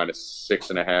Patriots minus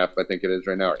 6.5. I think it is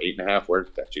right now, or 8.5.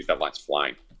 Where's that? Jeez, that line's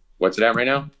flying. What's it at right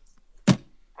now?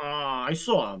 I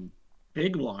saw a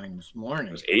big line this morning.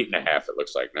 It was 8.5. It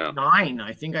looks like now. 9.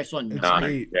 I think I saw 9. It's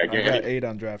 8. Yeah, I got 8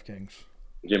 on DraftKings.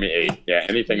 Give me 8. Yeah,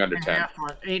 anything under 10.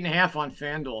 8.5 on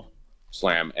FanDuel.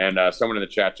 Slam. And someone in the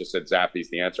chat just said Zappy's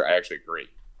the answer. I actually agree.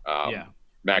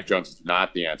 Mac Jones is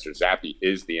not the answer. Zappy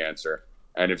is the answer.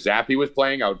 And if Zappy was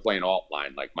playing, I would play an alt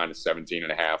line, like minus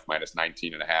 17.5, minus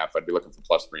 19.5. I'd be looking for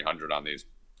plus 300 on these.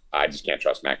 I just can't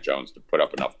trust Mac Jones to put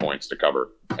up enough points to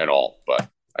cover an alt, but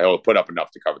I will put up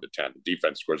enough to cover the 10. The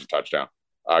defense scores a touchdown.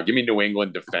 Give me New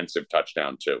England defensive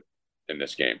touchdown too in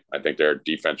this game. I think their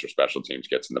defense or special teams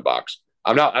gets in the box.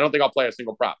 I don't think I'll play a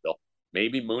single prop, Bill.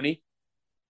 Maybe Mooney,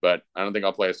 but I don't think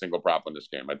I'll play a single prop in this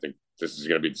game. I think this is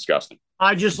going to be disgusting.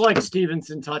 I just like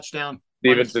Stevenson touchdown.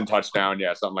 Stevenson touchdown,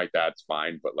 yeah, something like that's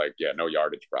fine. But no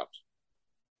yardage props.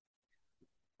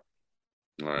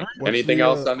 All right. Anything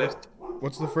else on this?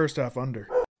 What's the first half under?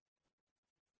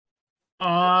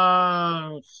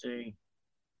 Let's see.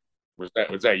 Was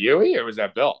that you or was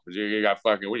that Bill? You got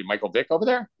fucking Michael Vick over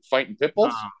there fighting pit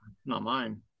bulls? Not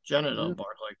mine. Jenna don't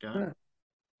bark like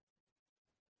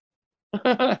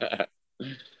that.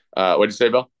 What'd you say,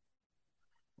 Bill?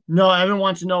 No, Evan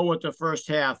wants to know what the first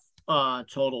half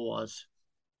total was.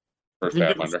 First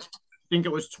half under. I think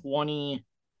it was 20.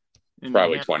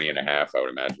 Probably 20.5, I would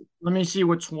imagine. Let me see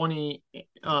what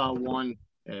 21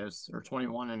 is, or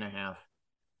 21.5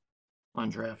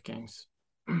 on DraftKings.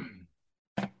 I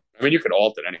mean, you could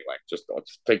alt it anyway. Just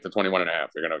take the 21.5.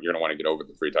 You're gonna want to get over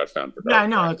the 3 touchdown for. Yeah, I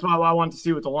know. That's why I want to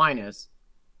see what the line is.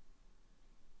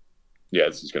 Yeah,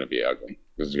 this is gonna be ugly.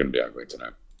 This is gonna be ugly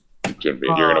tonight. You're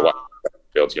gonna watch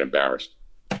Fields get embarrassed.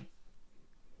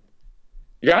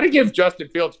 You got to give Justin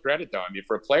Fields credit, though. I mean,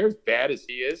 for a player as bad as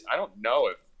he is, I don't know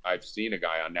if I've seen a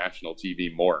guy on national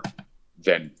TV more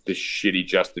than the shitty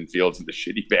Justin Fields and the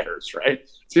shitty Bears, right?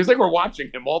 Seems like we're watching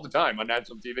him all the time on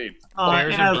national TV.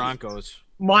 Bears and Broncos.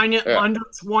 Under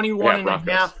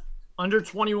 21.5. Under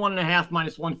 21.5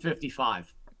 minus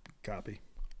 155. Copy.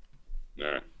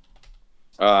 All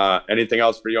right. Anything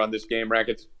else for you on this game,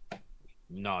 Rackets?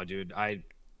 No, dude. I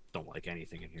don't like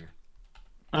anything in here.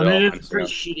 I mean, it's a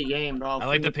pretty shitty game, bro. I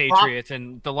like the Patriots,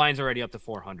 and the line's already up to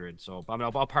 400. So I mean,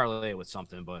 I'll parlay it with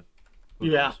something, but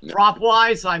yeah, prop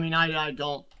wise, I mean, I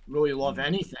don't really love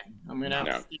anything. I'm gonna have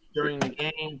to see during the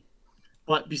game,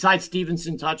 but besides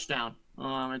Stevenson touchdown,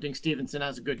 I think Stevenson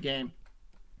has a good game.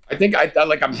 I think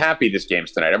I'm happy this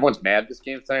game's tonight. Everyone's mad this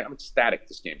game's tonight. I'm ecstatic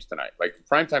this game's tonight. Like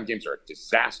primetime games are a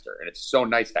disaster, and it's so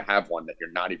nice to have one that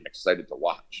you're not even excited to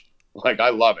watch. Like I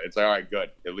love it. It's like, all right,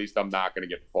 good. At least I'm not gonna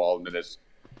fall into this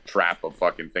trap of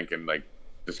fucking thinking like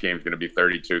this game's going to be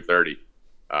 32-30.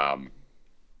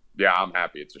 Yeah, I'm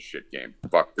happy it's a shit game.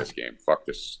 Fuck this game. Fuck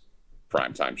this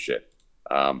primetime shit.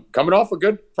 Coming off a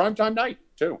good primetime night,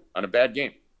 too, on a bad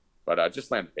game. But just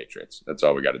land the Patriots. That's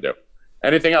all we got to do.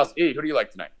 Anything else? E, who do you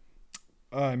like tonight?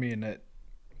 I mean,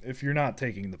 if you're not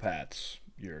taking the Pats,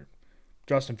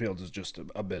 Justin Fields is just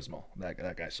abysmal.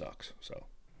 That guy sucks. So.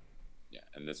 Yeah,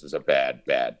 and this is a bad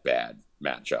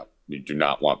matchup. You do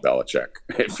not want Belichick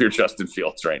if you're Justin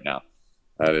Fields right now.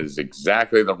 That is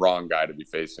exactly the wrong guy to be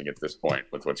facing at this point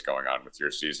with what's going on with your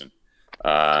season.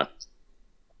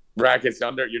 Brackets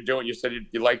under. You said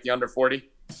you like the under 40.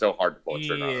 It's so hard to pull a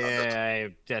trigger on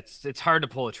it. Yeah, it's hard to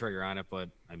pull a trigger on it, but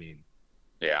I mean,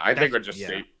 yeah, I think we're just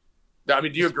safe. I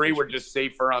mean, do you agree we're just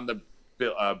safer on the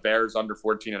Bears under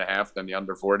 14.5 than the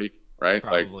under 40? Right?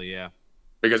 Probably, yeah.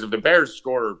 Because if the Bears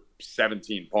score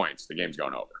 17 points, the game's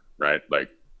going over, right?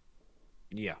 Like.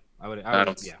 Yeah, I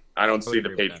don't see the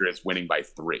Patriots winning by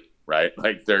 3, right?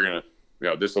 Like they're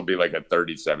gonna, this will be like a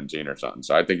 30-17 or something.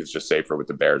 So I think it's just safer with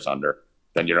the Bears under.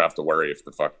 Then you don't have to worry if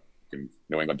the fucking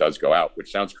New England does go out,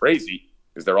 which sounds crazy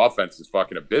because their offense is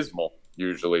fucking abysmal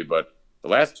usually. But the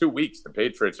last 2 weeks, the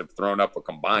Patriots have thrown up a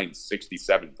combined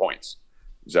 67 points.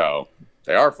 So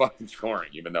they are fucking scoring,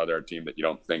 even though they're a team that you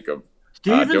don't think of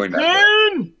doing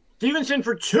that. Stevenson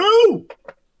for 2.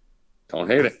 Don't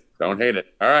hate it. Don't hate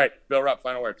it. All right, Bill Rupp,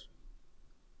 final words.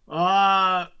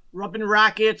 Rupp and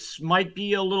Rackets might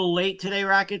be a little late today,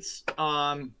 Rackets.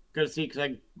 Gotta see because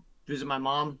I visit my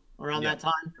mom around that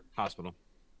time. Hospital.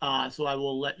 So I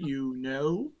will let you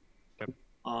know. Yep.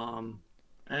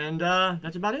 And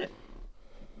that's about it.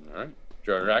 All right.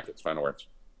 Joey Rackets, final words.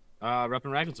 Rupp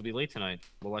and Rackets will be late tonight.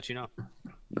 We'll let you know.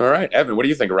 All right. Evan, what do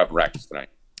you think of Rupp and Rackets tonight?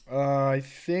 I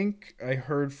think I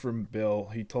heard from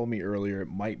Bill. He told me earlier it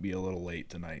might be a little late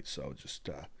tonight, so just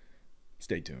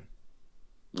stay tuned.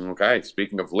 Okay.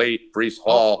 Speaking of late, Breece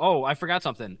Hall. Oh, I forgot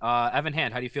something. Evan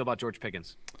Hand, how do you feel about George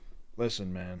Pickens?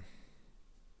 Listen, man.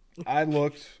 I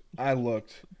looked,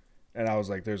 and I was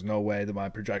like, "There's no way that my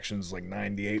projection's like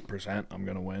 98%. I'm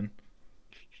gonna win."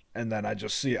 And then I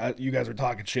just see you guys are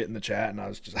talking shit in the chat, and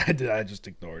I just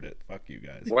ignored it. Fuck you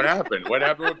guys. What happened? What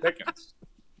happened with Pickens?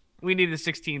 We needed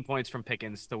 16 points from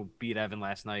Pickens to beat Evan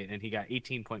last night, and he got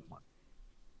 18.1.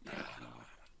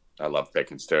 I love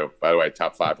Pickens too. By the way,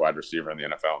 top 5 wide receiver in the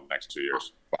NFL in the next 2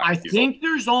 years. Wow, I think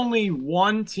there's only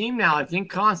one team now. I think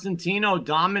Constantino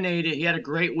dominated. He had a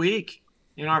great week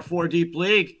in our 4 deep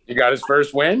league. He got his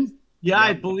first win? Yeah,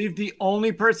 I believe the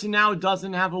only person now who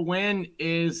doesn't have a win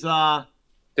is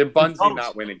did Bunzy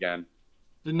not win again?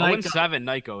 The Night 7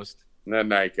 Night Ghost. The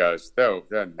Night Ghost.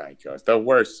 The Night Ghost. The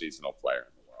worst seasonal player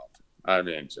in the world. I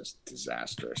mean, just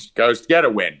disastrous. Ghost, get a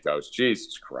win, Ghost.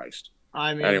 Jesus Christ.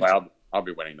 I mean, anyway, I'll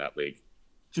be winning that league.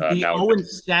 To be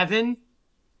 0-7?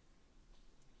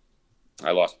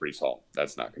 I lost Breece Hall.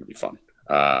 That's not going to be fun.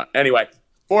 Anyway,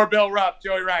 for Bill Rupp,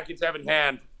 Joey Rackets, Evan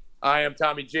Hand, I am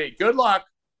Tommy G. Good luck.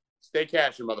 Stay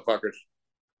cashing, motherfuckers.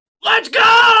 Let's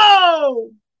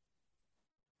go!